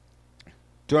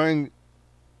during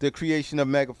the creation of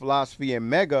Mega Philosophy and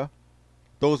Mega,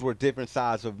 those were different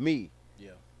sides of me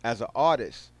as an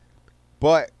artist.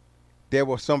 But there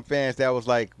were some fans that was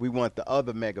like, we want the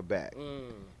other Mega back.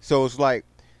 So it's like,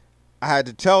 I had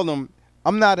to tell them,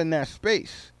 I'm not in that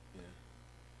space.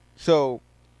 So,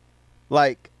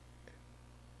 like,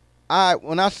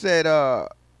 when I said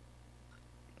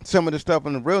some of the stuff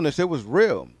in the realness, it was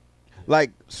real.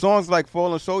 Like songs like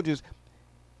Fallen Soldiers,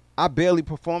 I barely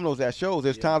perform those at shows.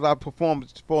 There's times I perform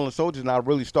Fallen Soldiers and I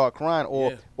really start crying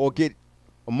or get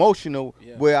emotional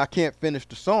where I can't finish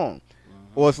the song.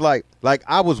 Or it's like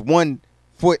I was 1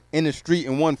 foot in the street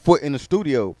and 1 foot in the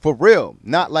studio for real.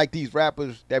 Not like these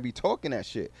rappers that be talking that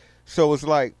shit. So it's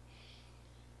like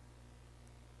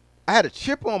I had a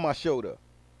chip on my shoulder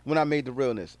when I made the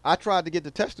realness. I tried to get the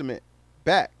Testament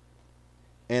back,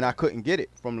 and I couldn't get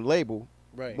it from the label.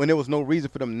 Right. When there was no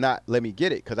reason for them not let me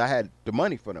get it, because I had the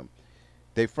money for them.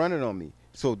 They fronted on me.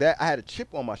 So that I had a chip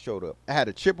on my shoulder. I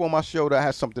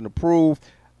had something to prove.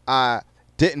 I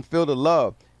didn't feel the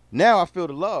love. Now I feel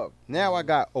the love. Now I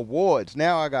got awards.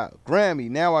 Now I got Grammy.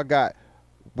 Now I got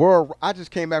world. I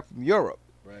just came back from Europe.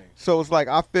 Right. So it's like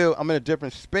I feel I'm in a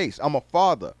different space. I'm a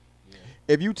father. Yeah.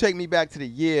 If you take me back to the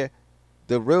year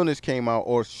the realness came out,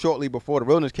 or shortly before the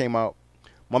realness came out,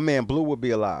 my man Blue would be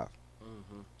alive.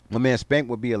 My man Spank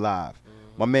would be alive.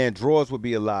 My man Drawers would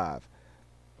be alive.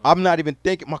 I'm not even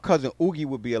thinking my cousin Oogie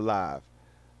would be alive.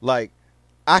 Like,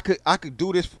 I could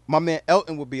do this. My man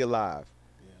Elton would be alive.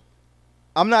 Yeah.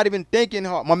 I'm not even thinking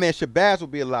hard. My man Shabazz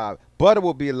would be alive. Butter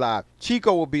would be alive.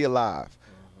 Chico would be alive.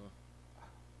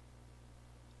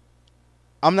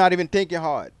 I'm not even thinking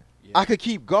hard. Yeah. I could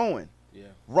keep going.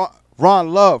 Yeah.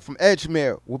 Ron Love from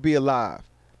Edgemere will be alive.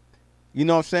 You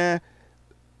know what I'm saying?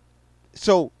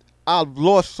 So I've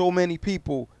lost so many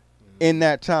people in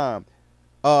that time.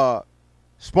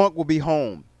 Spunk will be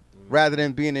home rather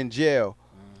than being in jail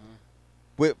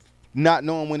with not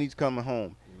knowing when he's coming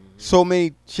home. So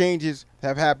many changes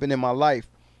have happened in my life.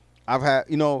 I've had,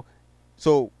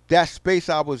 so that space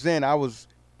I was in,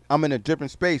 I'm in a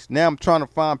different space. Now I'm trying to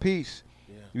find peace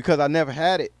because I never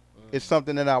had it. It's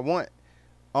something that I want.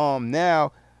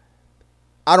 Now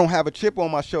I don't have a chip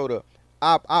on my shoulder.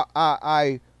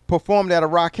 I performed at a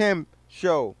Rakim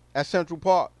show at Central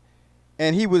Park,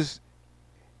 and he was,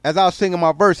 as I was singing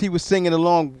my verse, he was singing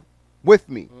along with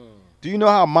me. Do you know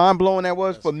how mind-blowing that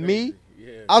was for me?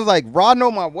 Yeah. I was like, Rod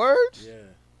know my words?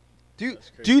 Yeah.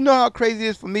 Do you know how crazy it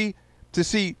is for me to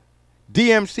see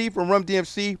DMC from Rum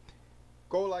DMC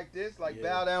go like this, like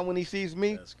bow down when he sees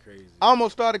me? That's crazy. I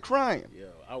almost started crying. Yeah,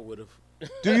 I would have.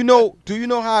 Do you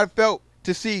know how it felt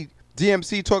to see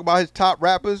DMC talk about his top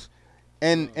rappers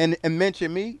and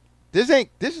mention me? This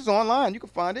is online. You can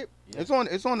find it. Yeah. It's on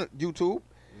YouTube.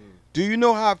 Do you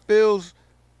know how it feels?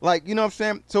 Like, you know what I'm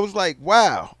saying? So it's like,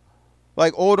 wow.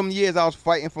 Like, all them years I was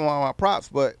fighting for my props,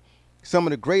 but some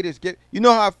of the greatest you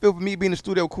know how I feel for me being in the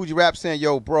studio with Coogee Rap saying,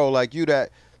 yo, bro, you the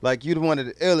one of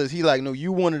the illest. He like, no,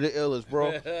 you one of the illest,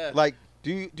 bro. Like,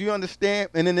 do you understand?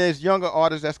 And then there's younger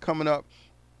artists that's coming up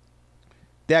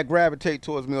that gravitate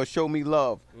towards me or show me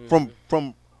love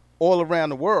from all around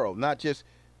the world. Not just,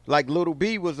 like, Little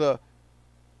B was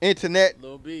internet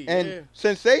Lil B, and yeah.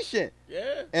 sensation.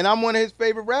 Yeah. And I'm one of his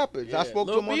favorite rappers. Yeah. I spoke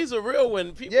to Lil him. B's a real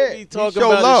one. People Yeah, be talking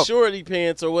show about love. his shorty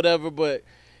pants or whatever, but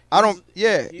I don't.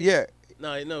 Yeah, yeah.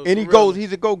 No, no. And he goes.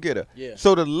 He's a go-getter. Yeah.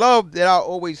 So the love that I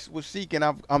always was seeking,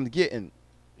 I'm getting.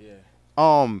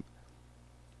 Yeah.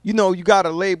 You know, you got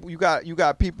a label. You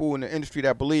got people in the industry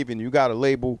that believe in you. You got a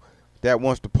label that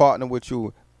wants to partner with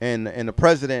you, and the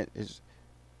president is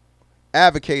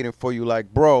advocating for you.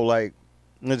 Like, bro, like,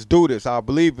 let's do this. I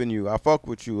believe in you. I fuck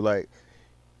with you. Like,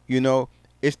 you know,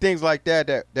 it's things like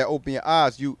that open your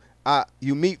eyes. You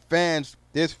meet fans.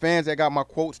 There's fans that got my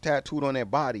quotes tattooed on their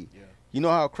body. Yeah. You know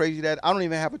how crazy that? I don't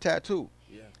even have a tattoo.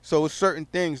 Yeah. So it's certain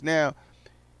things now.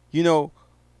 You know,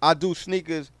 I do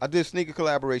sneakers. I did sneaker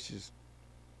collaborations.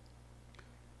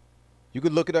 You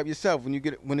could look it up yourself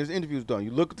when there's interviews done.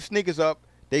 You look the sneakers up.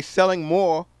 They selling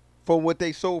more for what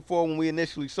they sold for when we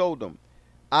initially sold them.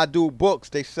 I do books.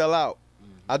 They sell out.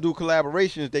 I do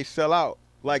collaborations. They sell out.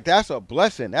 Like, that's a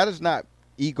blessing. That is not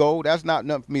ego. That's not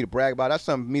nothing for me to brag about. That's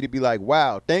something for me to be like,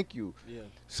 wow, thank you. Yeah.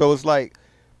 So it's like,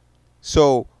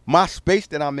 so my space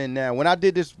that I'm in now, when I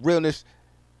did this Realness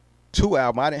II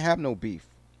album, I didn't have no beef.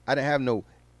 I didn't have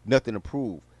nothing to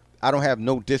prove. I don't have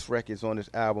no diss records on this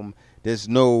album. There's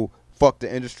no fuck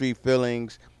the industry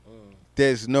feelings.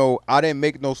 There's no, I didn't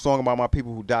make no song about my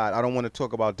people who died. I don't want to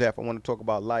talk about death. I want to talk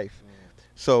about life.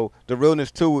 So the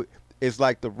Realness II is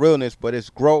like the realness, but it's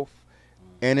growth.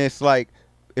 And it's like,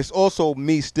 it's also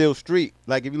me still street.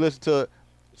 Like, if you listen to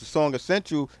the song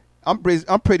Essential, I'm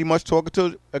pretty much talking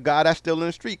to a guy that's still in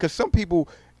the street, because some people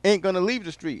ain't going to leave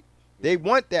the street. They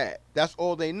want that. That's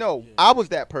all they know. Yeah. I was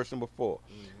that person before.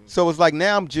 So it's like,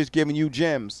 now I'm just giving you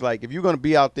gems. Like, if you're going to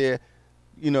be out there,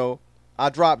 you know, I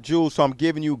drop jewels, so I'm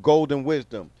giving you golden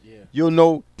wisdom. Yeah. You'll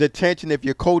know detention if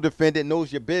your co-defendant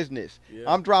knows your business. Yeah.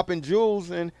 I'm dropping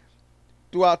jewels and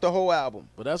throughout the whole album.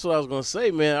 But that's what I was going to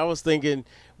say, man. I was thinking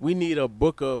we need a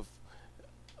book of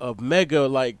mega,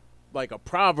 like a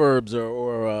Proverbs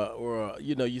or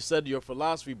you know, you said your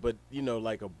philosophy, but, you know,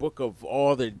 like a book of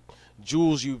all the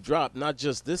jewels you've dropped, not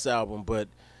just this album, but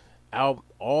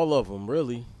all of them,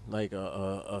 really, like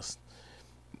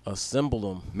assemble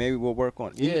them. Maybe we'll work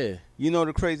on it. Yeah. You know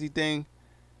the crazy thing?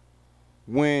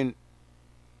 When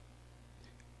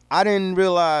I didn't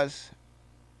realize,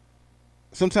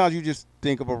 sometimes you just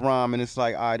think of a rhyme and it's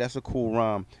like, all right, that's a cool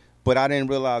rhyme. But I didn't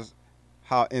realize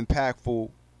how impactful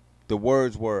the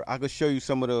words were. I could show you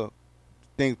some of the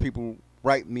things people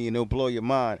write me and it'll blow your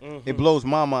mind. It blows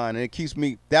my mind and it keeps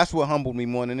me, that's what humbled me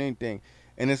more than anything.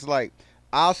 And it's like,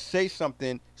 I'll say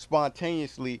something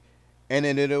spontaneously and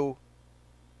then it'll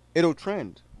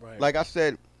trend. Right. Like I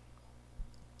said,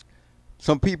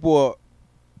 some people are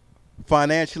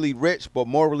financially rich but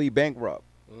morally bankrupt.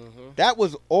 That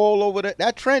was all over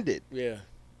that trended. Yeah.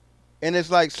 And it's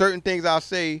like certain things I'll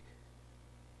say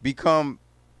become,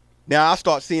 now I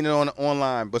start seeing it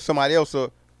online, but somebody else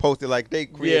will post it like they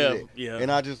created it. Yeah.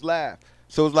 And I just laugh.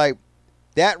 So it's like,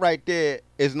 that right there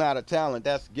is not a talent,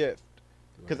 that's a gift.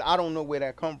 Because I don't know where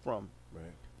that come from. Right.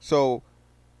 So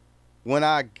when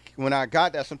I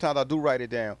got that, sometimes I do write it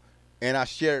down and I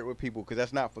share it with people, because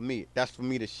that's not for me. That's for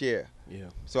me to share. Yeah.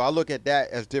 So I look at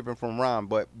that as different from rhyme.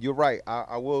 But you're right.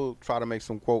 I will try to make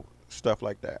some quote stuff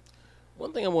like that.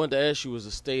 One thing I wanted to ask you was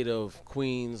the state of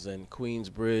Queens and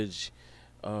Queensbridge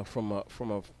from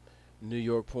a New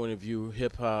York point of view,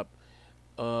 hip hop.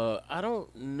 I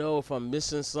don't know if I'm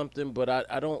missing something, but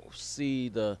I don't see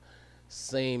the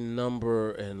same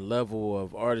number and level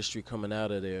of artistry coming out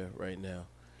of there right now.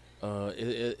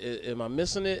 Am I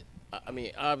missing it? I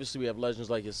mean, obviously we have legends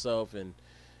like yourself and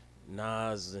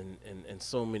Nas and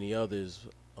so many others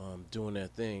doing their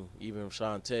thing, even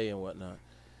Shantae and whatnot.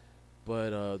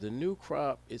 But the new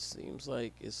crop, it seems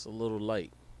like it's a little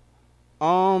light.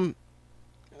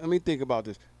 Let me think about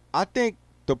this. I think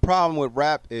the problem with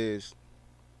rap is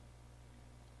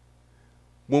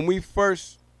when we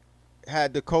first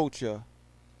had the culture,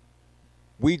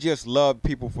 we just loved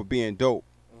people for being dope.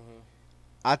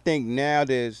 I think now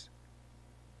there's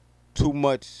too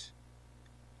much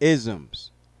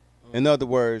isms. In other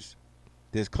words,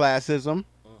 there's classism.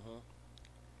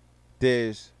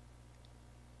 There's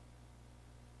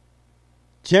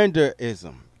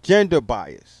genderism, gender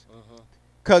bias.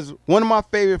 Because one of my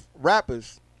favorite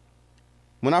rappers,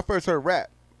 when I first heard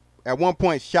rap, at one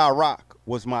point, Sha Rock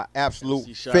was my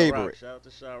absolute favorite. Shout out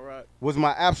to Sha Rock. Was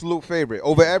my absolute favorite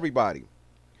over everybody.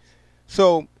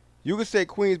 So you could say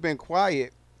Queen's been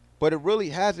quiet, but it really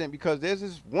hasn't, because there's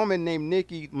this woman named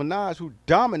Nicki Minaj who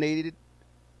dominated.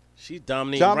 She's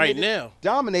dominating right now.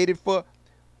 Dominated for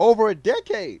over a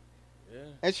decade. Yeah.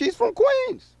 And she's from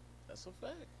Queens. That's a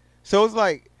fact. So it's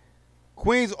like,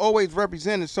 Queens always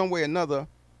represented some way or another,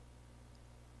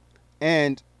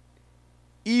 and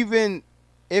even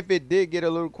if it did get a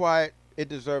little quiet, it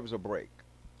deserves a break.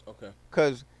 Okay.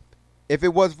 Because if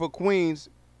it wasn't for Queens,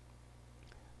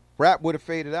 rap would have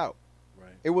faded out.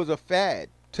 Right. It was a fad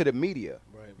to the media.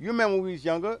 Right. You remember when we was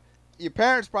younger? Your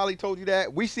parents probably told you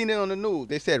that. We seen it on the news.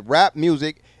 They said rap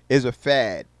music is a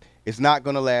fad. It's not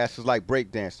going to last. It's like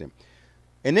breakdancing.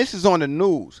 And this is on the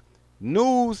news.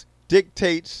 News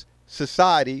dictates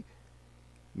society.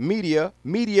 Media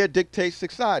dictates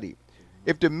society.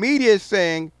 If the media is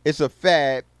saying it's a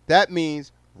fad, that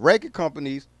means record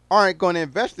companies aren't going to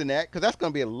invest in that because that's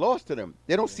going to be a loss to them.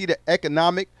 They don't see the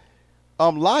economic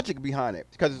logic behind it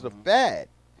because it's a fad.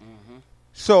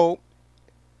 So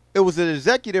it was an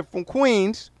executive from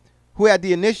Queens who had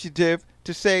the initiative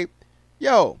to say,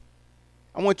 yo,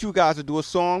 I want you guys to do a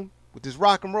song with this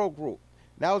rock and roll group.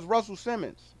 That was Russell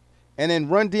Simmons. And then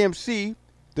Run DMC,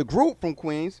 the group from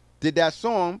Queens, did that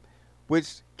song,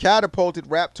 which catapulted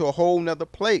rap to a whole nother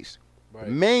place. Right.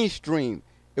 Mainstream.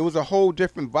 It was a whole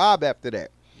different vibe after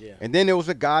that. Yeah. And then there was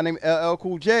a guy named LL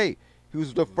Cool J. He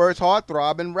was the first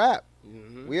heartthrob in rap.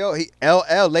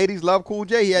 LL, ladies love Cool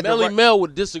J. He had Melly Mel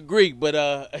would disagree, but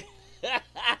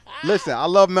listen, I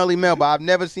love Melly Mel, but I've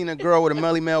never seen a girl with a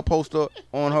Melly Mel poster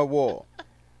on her wall.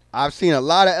 I've seen a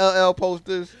lot of LL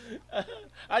posters.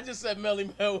 I just said Melly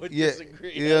Mel would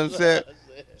disagree. You know what I'm saying?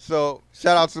 So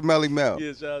shout out to Melly Mel.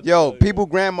 Yeah, shout out to Yo, Melly people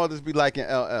Mel. grandmothers be liking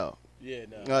LL. Yeah,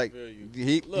 no, like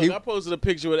I posted a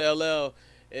picture with LL.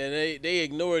 And they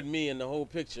ignored me in the whole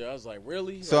picture. I was like,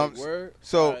 really? So, like, word?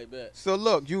 So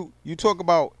look, you talk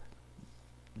about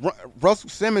Russell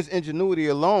Simmons' ingenuity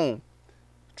alone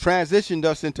transitioned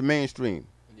us into mainstream.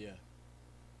 Yeah.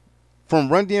 From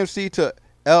Run DMC to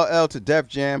LL to Def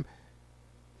Jam,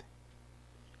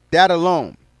 that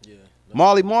alone. Yeah. No.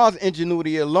 Marley Marl's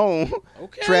ingenuity alone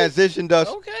transitioned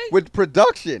us with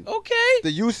production. Okay.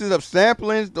 The uses of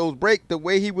samplings, the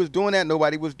way he was doing that,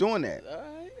 nobody was doing that.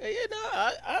 You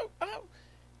know,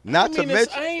 not to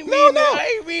mention, I ain't mean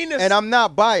this. And I'm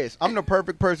not biased. I'm the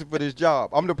perfect person for this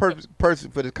job. I'm the perfect person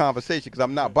for this conversation because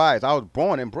I'm not biased. I was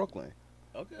born in Brooklyn.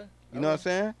 Okay. You know what I'm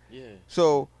saying? Yeah.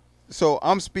 So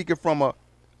I'm speaking from a.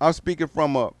 I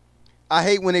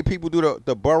hate when people do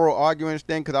the borough arguments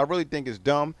thing because I really think it's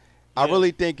dumb. Yeah. I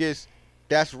really think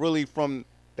that's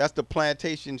the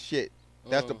plantation shit.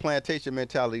 That's the plantation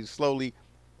mentality. Slowly.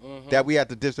 That we have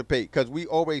to dissipate because we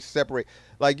always separate.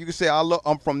 Like you can say,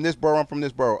 I'm from this borough, I'm from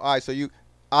this borough. All right, so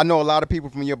I know a lot of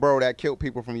people from your borough that killed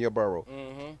people from your borough.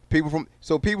 People from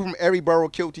every borough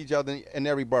killed each other in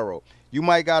every borough. You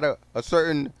might got a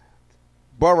certain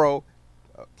borough,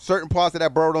 certain parts of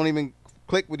that borough don't even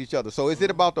click with each other. So is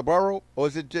it about the borough or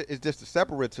is it just the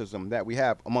separatism that we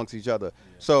have amongst each other?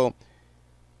 Yeah. So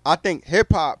I think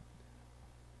hip hop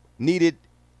needed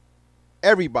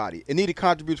everybody. It needed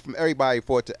contributions from everybody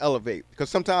for it to elevate. Because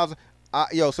sometimes I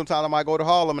might go to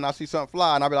Harlem and I see something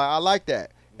fly and I'll be like, I like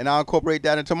that. And I'll incorporate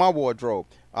that into my wardrobe.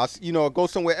 Go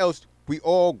somewhere else. We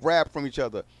all grab from each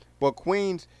other. But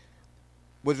Queens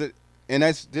and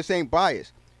this ain't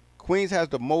biased. Queens has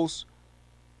the most,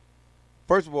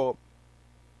 first of all,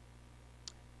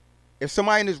 if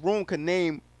somebody in this room could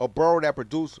name a borough that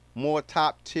produced more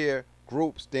top tier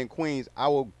groups than Queens, I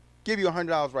will give you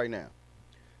 $100 right now.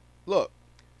 Look,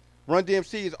 Run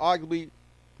DMC is arguably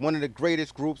one of the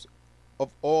greatest groups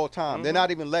of all time. They're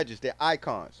not even legends. They're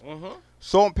icons.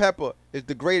 Salt and Pepper is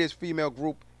the greatest female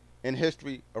group in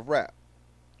history of rap.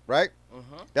 Right?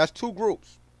 That's two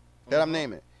groups that I'm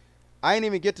naming. I ain't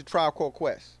even get to Tribe Called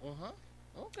Quest.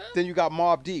 Okay. Then you got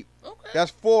Mobb Deep. Okay.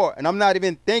 That's 4, and I'm not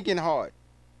even thinking hard.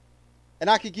 And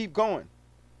I can keep going.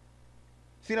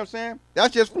 See what I'm saying?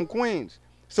 That's just from Queens.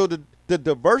 So the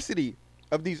diversity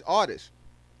of these artists.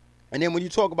 And then when you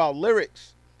talk about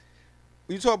lyrics,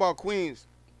 when you talk about Queens,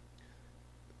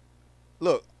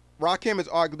 look, Rakim is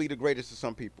arguably the greatest of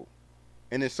some people.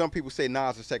 And then some people say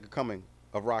Nas is the second coming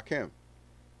of Rakim.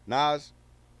 Nas,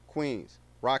 Queens.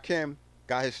 Rakim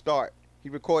got his start. He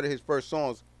recorded his first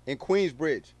songs in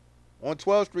Queensbridge, on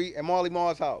 12th Street at Marley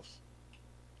Marl's house.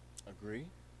 Agree.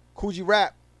 Coogee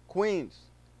Rap, Queens.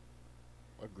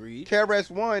 Agreed.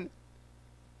 KRS-One,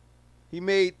 he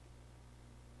went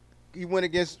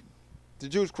against the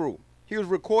Juice Crew. He was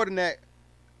recording at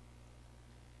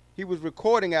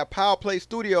Power Play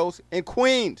Studios in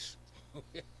Queens.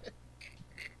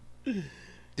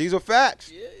 These are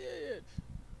facts. Yeah. Okay.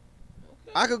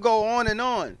 I could go on and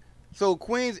on. So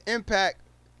Queens' impact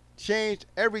changed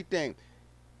everything.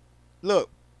 Look,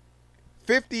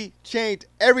 50 changed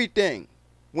everything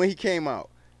when he came out.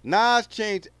 Nas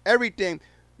changed everything.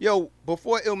 Yo,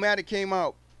 before Illmatic came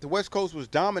out, the West Coast was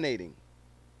dominating.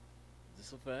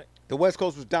 That's a fact. The West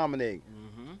Coast was dominating.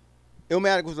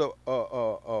 Illmatic was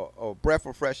a breath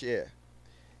of fresh air,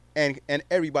 and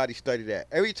everybody studied that.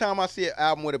 Every time I see an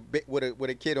album with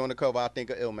a kid on the cover, I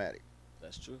think of Illmatic.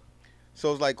 That's true.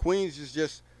 So it's like Queens is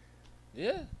just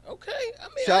yeah. Okay. I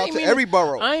mean, shout out to every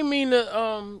borough. I ain't mean to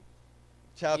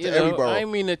shout out to every borough. I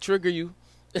ain't mean to trigger you.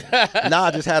 Nah,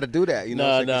 I just had to do that. You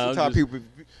know, sometimes people,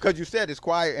 because you said it's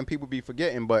quiet and people be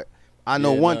forgetting, but I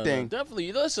know one thing.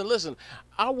 Definitely. Listen.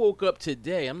 I woke up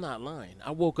today. I'm not lying.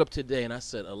 I woke up today and I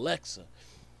said, Alexa,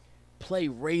 play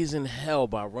 "Raising Hell"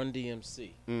 by Run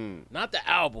DMC. Not the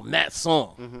album, that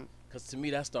song. Because to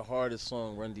me, that's the hardest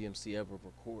song Run DMC ever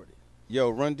recorded. Yo,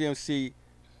 Run DMC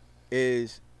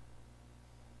is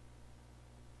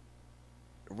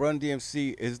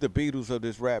the Beatles of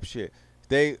this rap shit.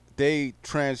 They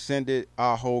transcended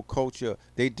our whole culture.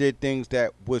 They did things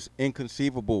that was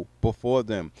inconceivable before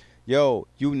them. Yo,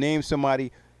 you name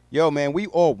somebody. Yo, man, we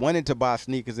all wanted to buy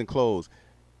sneakers and clothes.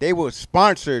 They were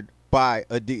sponsored by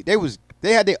Adidas.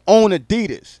 They had their own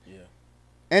Adidas. Yeah.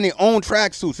 And their own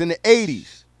tracksuits in the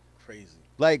 80s. Crazy.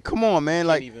 Like, come on, man.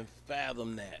 Can't even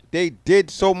fathom that. They did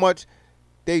so much.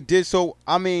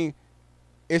 I mean,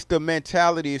 it's the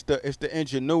mentality, it's the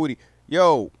ingenuity.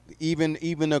 Yo, even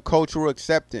the cultural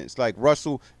acceptance. Like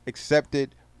Russell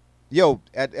accepted. Yo,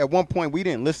 at one point we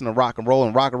didn't listen to rock and roll,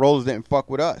 and rock and rollers didn't fuck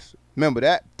with us. Remember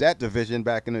that division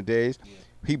back in the days? Yeah.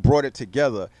 He brought it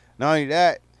together. Not only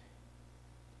that,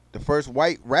 the first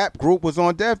white rap group was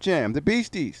on Def Jam, the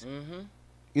Beasties.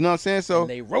 You know what I'm saying? So and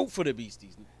they wrote for the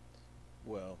Beasties.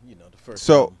 Well, you know, the first.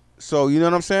 So you know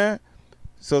what I'm saying?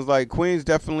 So it's like Queens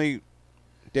definitely.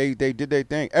 They did their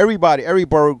thing. Every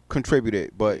borough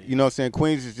contributed, but you know what I'm saying?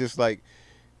 Queens is just like.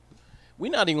 We're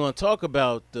not even going to talk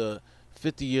about the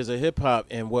 50 years of hip hop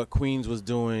and what Queens was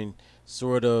doing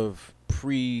sort of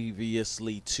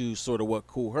previously to sort of what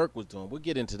Kool Herc was doing. We'll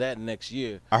get into that next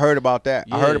year. I heard about that.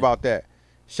 Yeah.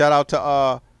 Shout out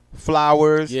to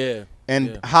Flowers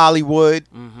and Hollywood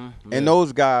and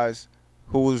those guys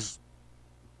who was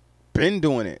been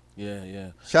doing it.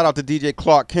 Yeah. Shout out to DJ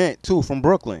Clark Kent, too, from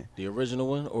Brooklyn. The original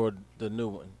one or the new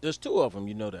one? There's two of them,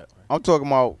 you know that, right? I'm talking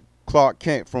about Clark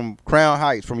Kent from Crown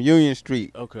Heights, from Union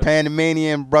Street. Okay.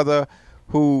 Panamanian brother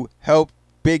who helped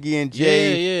Biggie and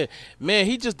Jay. Yeah. Man,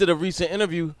 he just did a recent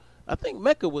interview. I think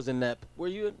Mecca was in that. Were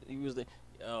you? He was there.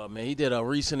 Oh, man, he did a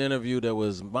recent interview that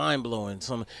was mind-blowing.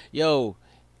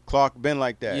 Clark been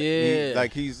like that. Yeah.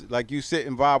 He's like you sit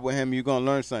and vibe with him, you're going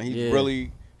to learn something.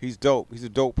 He's dope. He's a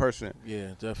dope person.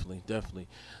 Yeah, definitely.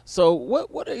 So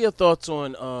what are your thoughts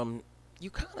on you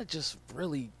kind of just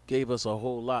really gave us a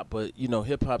whole lot, but you know,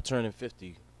 hip hop turning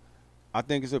 50. I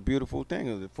think it's a beautiful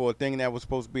thing for a thing that was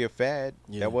supposed to be a fad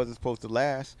that wasn't supposed to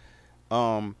last.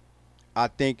 I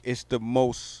think it's the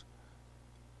most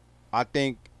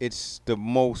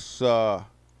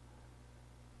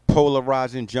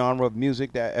polarizing genre of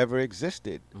music that ever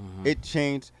existed. It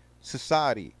changed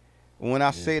society. When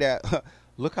I say that,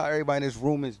 look how everybody in this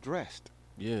room is dressed.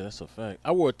 Yeah, that's a fact.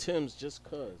 I wore Tim's just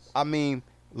cause. I mean,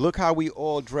 look how we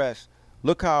all dress.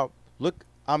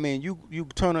 I mean, you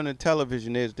turn on the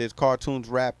television, there's cartoons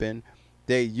rapping.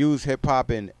 They use hip hop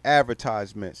in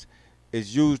advertisements.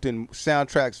 It's used in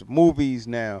soundtracks of movies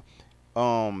now.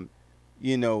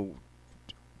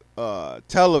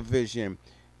 Television.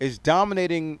 It's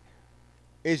dominating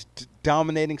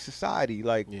society.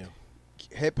 Like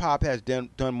hip hop has done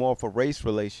more for race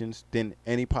relations than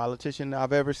any politician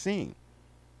I've ever seen.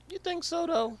 You think so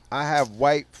though? I have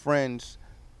white friends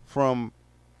from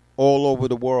all over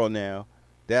the world now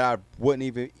that I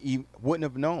wouldn't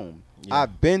have known. Yeah.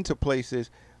 I've been to places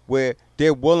where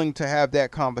they're willing to have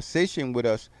that conversation with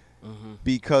us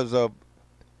because of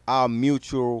our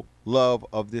mutual love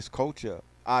of this culture.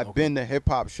 I've been to hip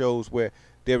hop shows where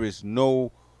there is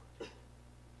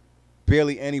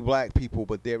barely any black people,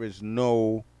 but there is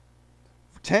no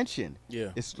tension. Yeah,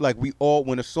 it's like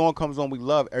when a song comes on, we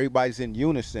love. Everybody's in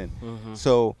unison.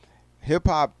 So, hip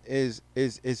hop is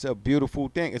a beautiful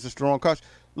thing. It's a strong culture.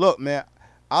 Look, man,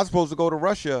 I was supposed to go to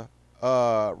Russia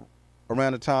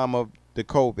around the time of the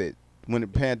COVID, when the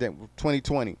pandemic,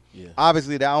 2020. Yeah,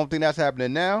 obviously, I don't think that's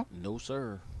happening now. No,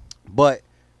 sir. But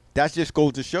that just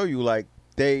goes to show you, like,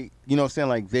 they, you know what I'm saying,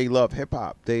 like, they love hip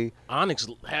hop. Onyx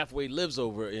halfway lives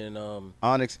over in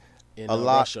Onyx. In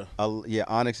Russia.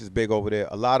 Onyx is big over there.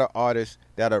 A lot of artists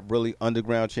that are really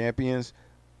underground champions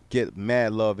get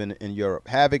mad love in Europe.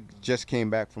 Havoc just came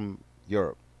back from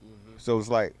Europe. So it's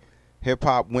like hip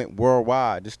hop went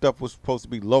worldwide. This stuff was supposed to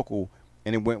be local,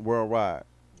 and it went worldwide.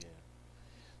 Yeah.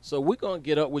 So we're gonna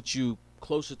get up with you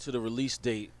closer to the release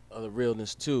date of the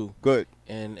Realness II. Good.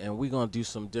 And we're gonna do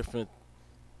some different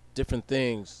different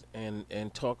things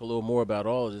and talk a little more about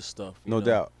all of this stuff. No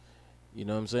doubt. You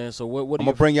know what I'm saying? So what I'm do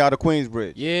gonna you bring y'all to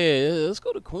Queensbridge. Yeah, let's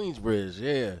go to Queensbridge.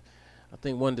 Yeah. I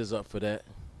think Wonder's up for that.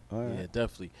 All right. Yeah,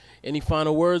 definitely. Any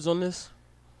final words on this?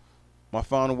 My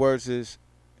final words is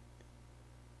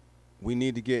we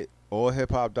need to get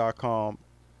allhiphop.com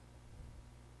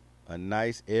a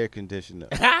nice air conditioner.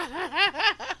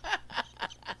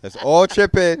 That's all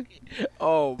tripping.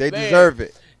 Oh, they man. deserve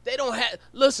it. They don't have.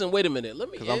 Listen, wait a minute. Let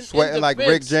me. Because I'm sweating like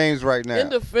Rick James right now. In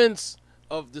defense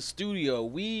of the studio,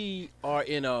 we are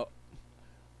in a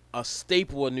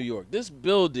staple of New York. This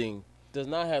building does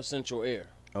not have central air.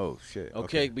 Oh shit.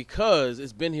 Okay, because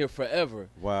it's been here forever.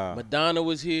 Wow. Madonna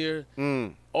was here.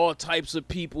 All types of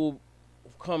people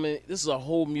coming. This is a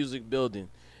whole music building.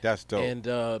 That's dope.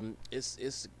 And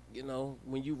it's you know,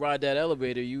 when you ride that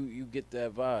elevator, you get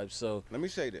that vibe. So let me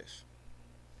say this.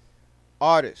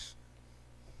 Artists,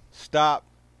 stop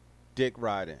dick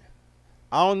riding.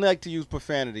 I don't like to use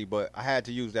profanity, but I had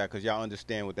to use that because y'all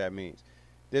understand what that means.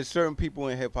 There's certain people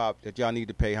in hip-hop that y'all need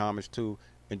to pay homage to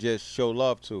and just show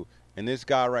love to. And this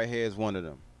guy right here is one of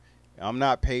them. I'm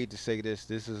not paid to say this.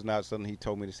 This is not something he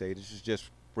told me to say. This is just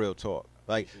real talk.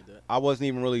 Like, I wasn't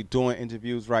even really doing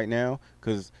interviews right now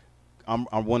because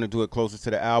I want to do it closer to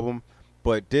the album.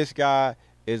 But this guy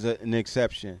is an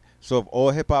exception. So if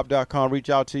allhiphop.com reach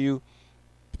out to you,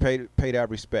 pay that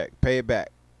respect. Pay it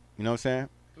back. You know what I'm saying?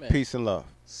 Man. Peace and love.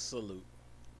 Salute.